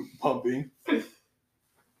pumping. Do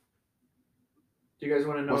you guys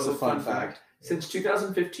want to know What's a the fun fact? Since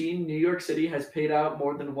 2015, New York City has paid out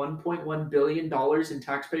more than $1.1 billion in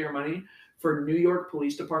taxpayer money for New York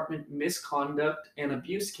Police Department misconduct and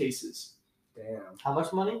abuse cases. Damn. How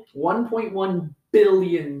much money? $1.1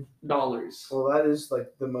 billion. Well, that is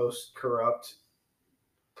like the most corrupt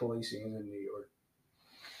policing in New York.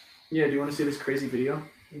 Yeah, do you want to see this crazy video?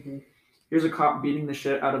 Mm-hmm. Here's a cop beating the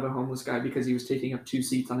shit out of a homeless guy because he was taking up 2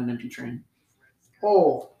 seats on an empty train.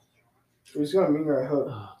 Oh, he's got a mean right hook.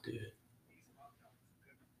 Oh, dude.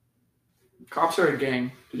 Cops are a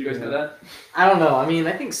gang. Did you guys know that? I don't know. I mean,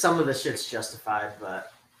 I think some of the shit's justified,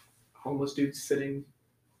 but homeless dude sitting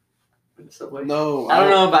in the subway. No, I don't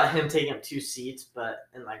know about him taking up 2 seats, but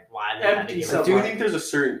and like why they had to Empty give I him do subway. think there's a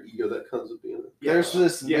certain ego that comes with being There's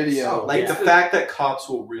this Yes. video. like Yeah. the fact that cops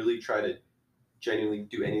will really try to genuinely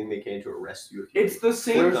do anything they can to arrest you. If you It's the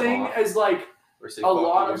same flip them thing off as like or say a fuck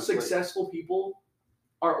lot you, of like- successful people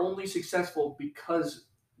are only successful because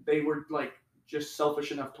they were like just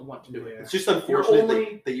selfish enough to want to do it. It's just unfortunate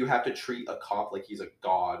only- that you have to treat a cop like he's a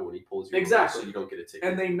god when he pulls you Exactly. over so you don't get a ticket.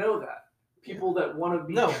 And they know that. People that want to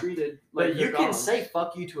be No, treated like But you they're can gods. say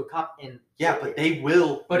 "fuck you" to a cop, and yeah, but they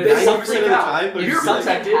will. But if 90% something of the out- time, but if you're you're something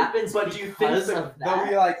like, protected, happens but do you think because that of They'll be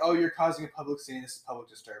that, like, "Oh, you're causing a public scene. This is public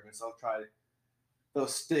disturbance." They'll try. They'll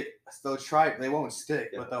stick. They'll try. They won't stick,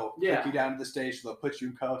 Yeah. but they'll Yeah. take you down to the station. They'll put you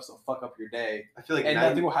in cuffs. They'll fuck up your day, I feel like and 90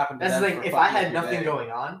 nothing will happen to that's the them thing. for If I fucking up had your nothing day. going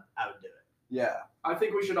on, I would do it. Yeah. I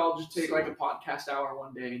think we should all just take like a podcast hour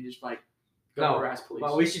one day and just like go No, harass police.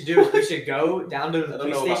 What we should do is we should go down to I the don't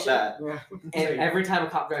police know about station, that. Yeah. and every time a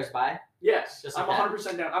cop drives by, Yes, Just I'm like that.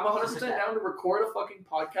 100% down. I'm 100% Just like that. down to record a fucking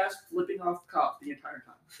podcast flipping off the cop the entire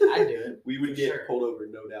time. I'd do it. We would For get sure. pulled over,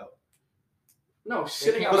 no doubt. No,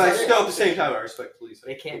 sitting can't- But I outside. still, at the same time, I respect police.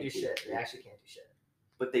 They can't do shit. They actually can't do shit.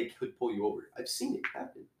 But they could pull you over. I've seen it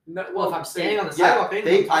happen. No, Well, if I'm standing on the Yeah, sidewalk, they,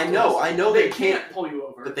 they. can come I to know. us. I know they they can't. can't pull you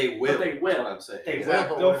over. But they will. But they will. That's what I'm saying. They will, Exactly.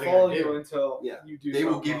 but They'll what are they follow gonna you do? until Yeah. you do They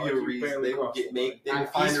will something, give like you a reason. barely They will cross get the make. They will I'm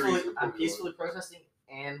find a peacefully, reason. to I'm pull you peacefully protesting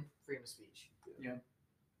and freedom of speech. Yeah.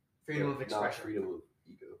 Freedom over. of Not expression. freedom of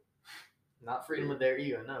ego. Not freedom of their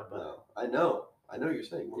ego, no. But No, I know. I know what you're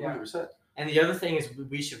saying. 100%. and the other thing is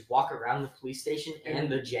we should walk around the police station and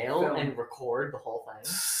the jail film. and record the whole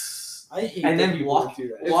thing. I hate And that then people walk- do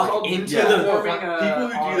that. It's walk called into Yeah. the performing front, People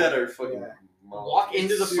who art. do that are fucking. Yeah. walk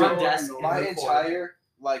into the So front desk. And My record. entire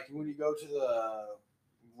when you go to the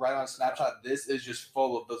right on Snapchat, this is just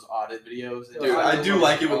full of those audit videos. And Dude, I do love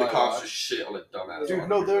like it when the all I cops watch. just shit on a dumbass. Dude,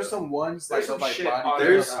 no, there's some ones There's like some of, shit body on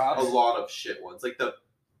There's cams, a cops. lot of shit ones, like the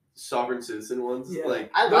sovereign citizen ones. Yeah.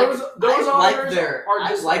 Like I Those- like, those I like auditors their, are I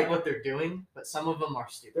just like like- what they're doing, but some of them are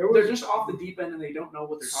stupid. There was They're just off the deep end and they don't know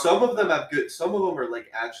what they're talking some about. of them have good. Some of them are like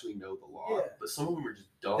actually know the law, Yeah. but some of them are just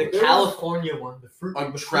dumb. The There was- California one, the fruit.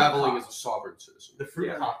 I'm the fruit traveling cop, as a sovereign citizen. the fruit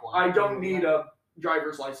Yeah. cop one. I don't need a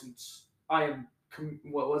driver's license. I am.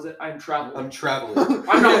 What was it? I am traveling. I'm traveling.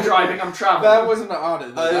 I'm not driving. I'm traveling. That wasn't an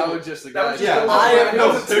audit. Though. I- that was just a that guy. was just Yeah, a- I know.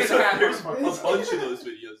 was a There's, tin hat there's on a my- bunch of those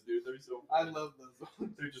videos, dude. They're so. I love those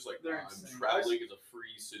ones. They're just like, They're I'm insane. traveling as a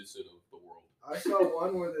free citizen of the world. I saw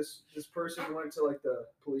one where this person went to like the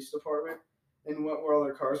police department and went where all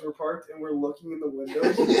their cars were parked and were looking in the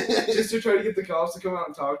windows just to try to get the cops to come out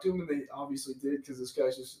and talk to him, and they obviously did because this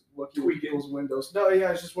guy's just looking at Tweaking. people's windows. No,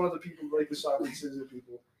 yeah, it's just one of the people like the sovereign citizen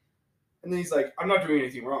people. And then he's like, "I'm not doing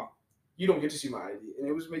anything wrong. You don't get to see my ID," and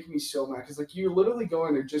it was making me so mad because like you're literally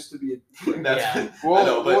going there just to be a. That's Yeah. I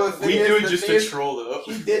know, but Well, the we thing do is- it the just thing to is, troll though.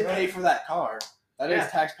 He did pay for that car. That is Yeah.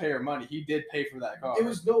 taxpayer money. He did pay for that car. It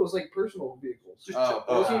was like personal vehicles. Just Oh,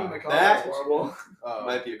 It wasn't wow. even the car. That- That's horrible.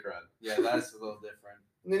 might be a crime. Yeah, that's a little different.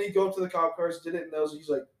 And then he go up to the cop cars, did it, and he's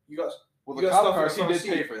like, "You guys, Well, You the got cop stuff in cars, the he front did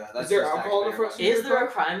seat. pay for that. That's there just alcohol in the taxpayer front money. seat? Is there a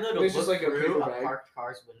crime though to There's look just like a through paper a bag. parked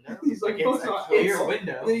car's window? He's like, it's "No, a it's not." clear And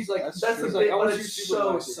window. then he's like, That's That's true. he's the like, thing, I but want you it's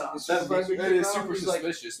supervisor. so The sus. supervisor It came is out, super he's like,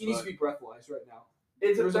 suspicious. he needs to but- be breathalyzed right now.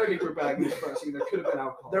 It's There was a there- paper bag in the front seat. There could have been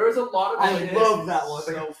alcohol. There is a lot of I shit. love that one.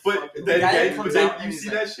 So But fucking- then, The guy that again, comes but then out and you he's see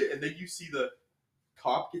like- that shit, and then you see the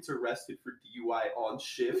cop gets arrested for DUI on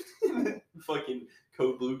shift, fucking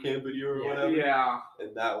Code Blue Cam video or Yeah. whatever, Yeah.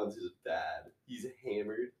 and that one's his dad. He's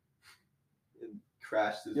hammered and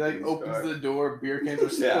crashed his. He like dude's opens car. the door, beer cans are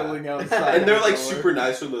Yeah. spilling outside. And they're the like door. super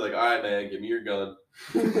nice to him. They're like, "All right, man, give me your gun."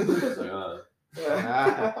 It's like,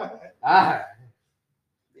 Ah,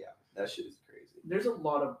 yeah, that shit is crazy. There's a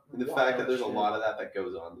lot of. And the fact that wild there's a shit. lot of that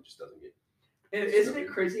goes on that just doesn't get. And isn't it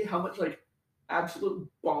crazy how much like absolute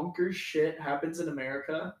bonkers shit happens in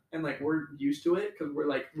America, and like we're used to it because we're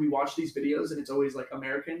like we watch these videos and it's always like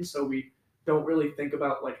American, so we don't really think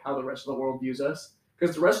about like how the rest of the world views us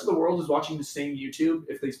because the rest of the world is watching the same YouTube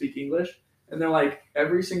if they speak English, and they're like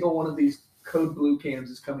every single one of these Code Blue cams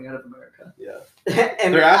is coming out of America. Yeah,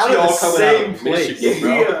 and they're actually out of all the coming same out of place. Michigan,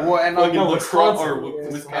 bro. Yeah. Well, and Fucking like, lacrosse Wisconsin. or Yeah.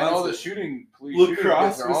 Wisconsin. and all the shooting police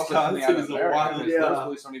Lacrosse, shootings are also coming out of Wisconsin is a America wild- because Yeah. those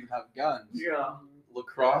police don't even have guns. Yeah.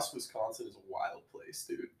 Lacrosse, Wisconsin is a wild place,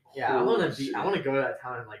 dude. Yeah, I Holy want to be. shit. I want to go to that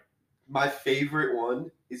town and like. My favorite one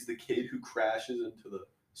is the kid who crashes into the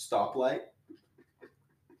stoplight.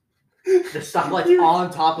 The stoplight's on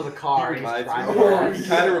top of the car. He and he's reminds me. driving Oh, fast. He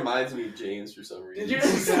kind of reminds me of James for some reason.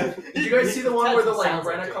 Did you guys see the one where the like Sounds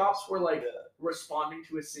like rent a it. cops were like Yeah. responding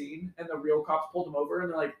to a scene and the real cops pulled him over and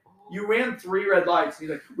they're like, You ran 3 red lights. And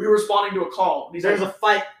he's like, we were responding to a call. And he's There's like, a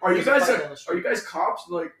fight. are you There's a guys fight down the are street. you guys cops?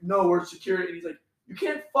 And like, no, we're security. And he's like, you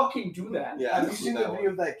can't fucking do that. Yeah, Have I've you seen seen the that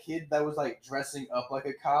video of that kid that was like dressing up like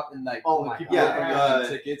a cop and like Oh pulling my people God. over and Yeah, giving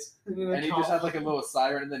them tickets? And And he just had like a little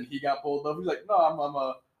siren, and then he got pulled over. He's like, "No, I'm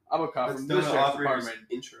a cop That's from done this an sheriff's operator's department."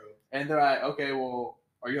 intro. And they're like, "Okay, well,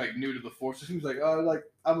 are you like new to the force?" He's like, "Oh, like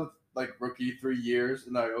I'm a like rookie, 3 years."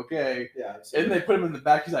 And they're like, "Okay." Yeah. I've seen And they put him in the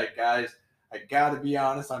back. He's like, "Guys, I gotta be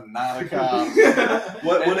honest, I'm not a cop."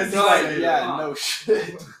 What And does it's he like, say? yeah, no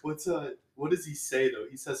shit. What does he say though?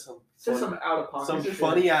 He says some Says funny, some out of pocket. some shit.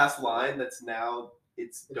 funny ass line that's now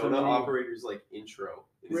it's It's a Donut meme. Operator's like intro.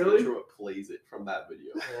 In his Really? intro, it plays it from that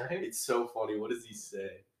video. Right? It's so funny. What does he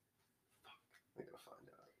say? I gotta find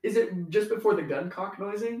out. Is it just before the gun cock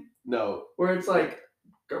noising? No. Where it's like,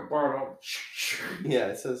 Yeah,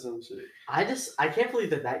 it says some shit. I can't believe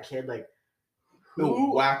that kid like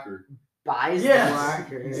Oh, Whacker. buys Yes.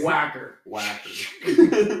 this. whacker. Whacker.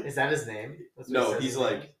 Is that his name? That's what he No, says he's his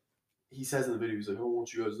like, name? he says in the video, he's like, I don't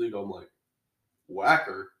want you guys to leave. I'm like,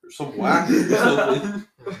 Whacker or some Whacker or something.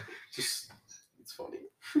 Just, it's funny.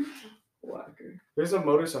 Whacker. There's a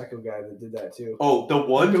motorcycle guy that did that too. Oh, the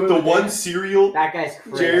one Doing serial. That guy's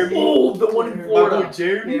crazy. Jeremy. Oh, the one in My Florida. boy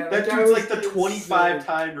Jeremy. Yeah, that that guy dude's was like the insane.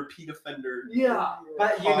 25-time repeat offender. Yeah.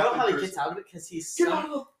 But you know how he Person. gets out of it because he's Get so, out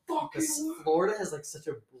of the fucking because way. Florida has like such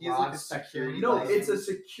a He has, broad like, a spectrum. security No, license. it's a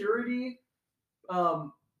security,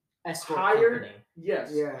 Escort hired- company.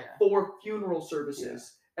 yes, Yeah. for funeral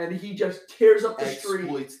services. And he just tears up the street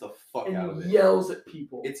exploits the fuck out of and it. yells at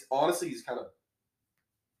people. It's honestly, it's kind of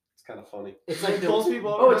funny. It's Like like pulls the,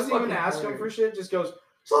 people Oh, over, it's doesn't even fucking ask him for hilarious. shit, just goes,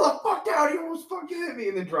 slow the fuck down, you almost fucking hit me,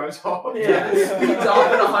 and then drives off. yeah, speeds off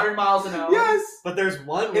at 100 miles an hour. Yes. but there's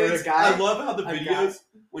one And where it's- the guy I love how the a videos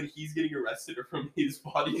when he's getting arrested are from his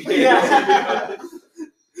body. Yeah.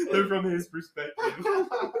 They're from his perspective.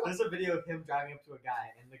 there's a video of him driving up to a guy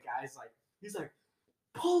and the guy's like he's like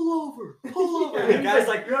pull over. And the guy's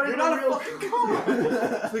like you're not a fucking cop.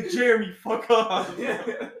 It's like, Jeremy, fuck off.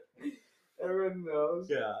 Everyone knows.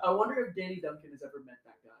 Yeah. I wonder if Danny Duncan has ever met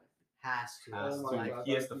that guy. Has to. Has Oh to. my God,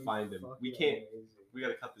 He has that'd to be find him. We fucking can't. amazing. We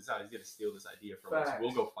gotta cut this out. He's gonna steal this idea from us. Facts.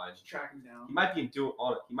 We'll go find him. Track him down. He might be doing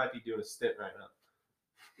on. He might be doing a stint right now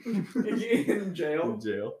In jail. in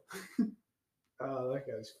jail. Oh, that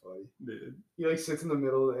guy's funny. Dude. He like sits in the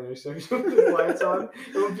middle of the intersection with his lights on,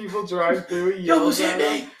 and when people drive through, he yells at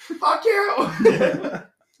them, "Fuck you!"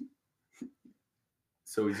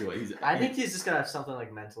 So he's what? He's. I think he's just gonna have something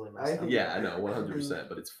like mentally I messed up. think- Yeah, I know, 100%.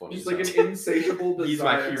 But it's funny. He's as like hell. an insatiable desire. He's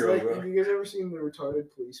my It's hero. like, bro. have you guys ever seen the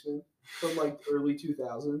retarded policeman from like early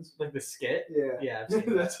 2000s? Like the skit. Yeah, Yeah, I've seen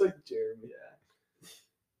that. that's like Jeremy.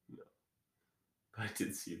 I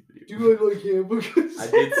did see a video. Do you look like him? Because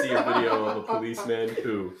I did see a video of a policeman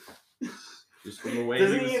who, just from the way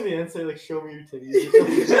Doesn't he he was, in the end say like show me your titties? or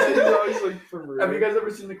something? He's always like for real. Have you guys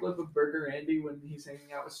ever seen the clip of Burger Andy when he's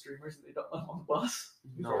hanging out with streamers and they don't let him on the bus?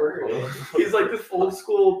 No. Burger Andy. He's like this old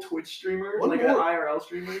school Twitch streamer, One like an more. IRL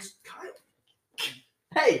streamers.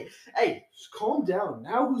 hey, Just calm down.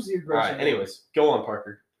 Now who's the All aggressor? right. Anyways, go on,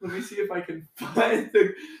 Parker. Let me see if I can find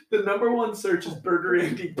the number one search is Burger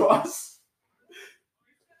Andy bus.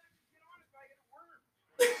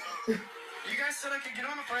 You guys said I could get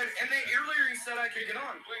on if I and they earlier you said I could get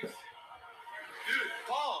on. Dude,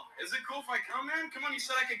 Paul, is it cool if I come, man? Come on, you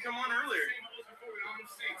said I could come on earlier.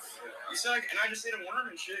 You said and I just ate a worm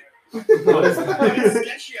and shit. It's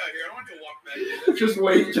sketchy out here. I don't want to walk back there. Just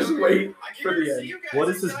wait. I came for here the to end. see you guys. What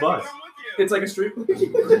You is this said I could bus? come with you. It's like a street. Just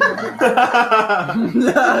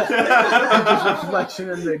reflection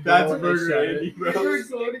in the That's goal and they Burger shut Andy, it. bro.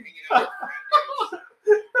 Hanging out.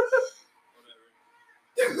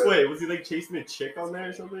 Wait, was he like chasing a chick on there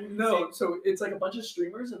or something? No, so it's like a bunch of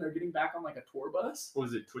streamers and they're getting back on like a tour bus.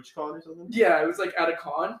 Was it TwitchCon or something? Yeah, it was like at a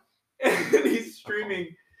con, and he's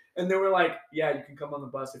streaming, and they were like, "Yeah, you can come on the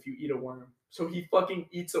bus if you eat a worm." So he fucking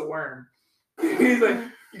eats a worm. He's like,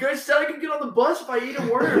 "You guys said I could get on the bus if I eat a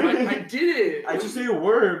worm. I did it." I just ate a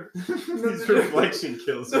worm. His reflection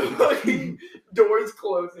kills The him. fucking doors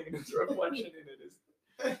closing and his reflection in it is.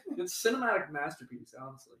 It's a cinematic masterpiece,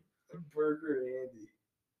 honestly. Burger Andy.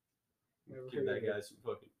 Never Give that heard guy some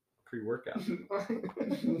fucking pre-workout. of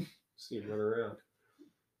it. See him run around.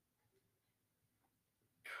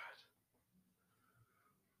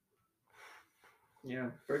 Yeah,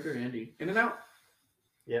 Burger Andy. In and out.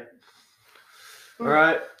 All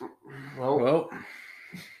right. Well,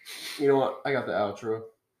 you know what? I got the outro.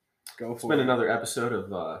 Go It's for been it. another episode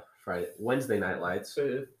of Wednesday Night Lights.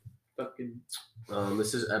 Fucking.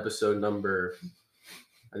 This is episode number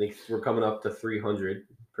I think we're coming up to 300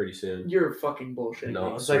 pretty soon. You're fucking bullshit.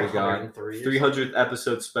 No, It's swear like to God. 103. 300th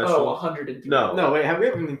episode special. Oh, 103. No. No, wait, we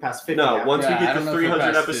haven't even passed 50 No, yet. once Yeah, we I get don't to know if we 300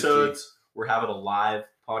 passed 50. episodes, we're having a live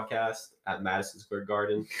podcast at Madison Square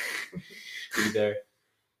Garden. Be there.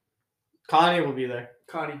 Connie will be there.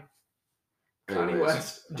 Connie Anyways.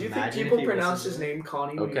 West. Do you Imagine think if people he pronounced listens his to name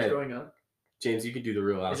Connie when he Okay. was growing up? James, you can do the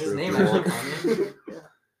real outro. Is his if name you actually want. Connie?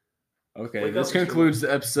 Okay, Wake this up, Mr. concludes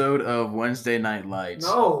the episode of Wednesday Night Lights.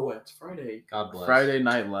 No, it's Friday. God bless. Friday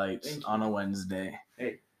Night Lights Thank you. on a Wednesday.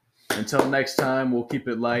 Hey. Until next time, we'll keep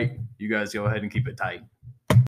it light. You guys go ahead and keep it tight.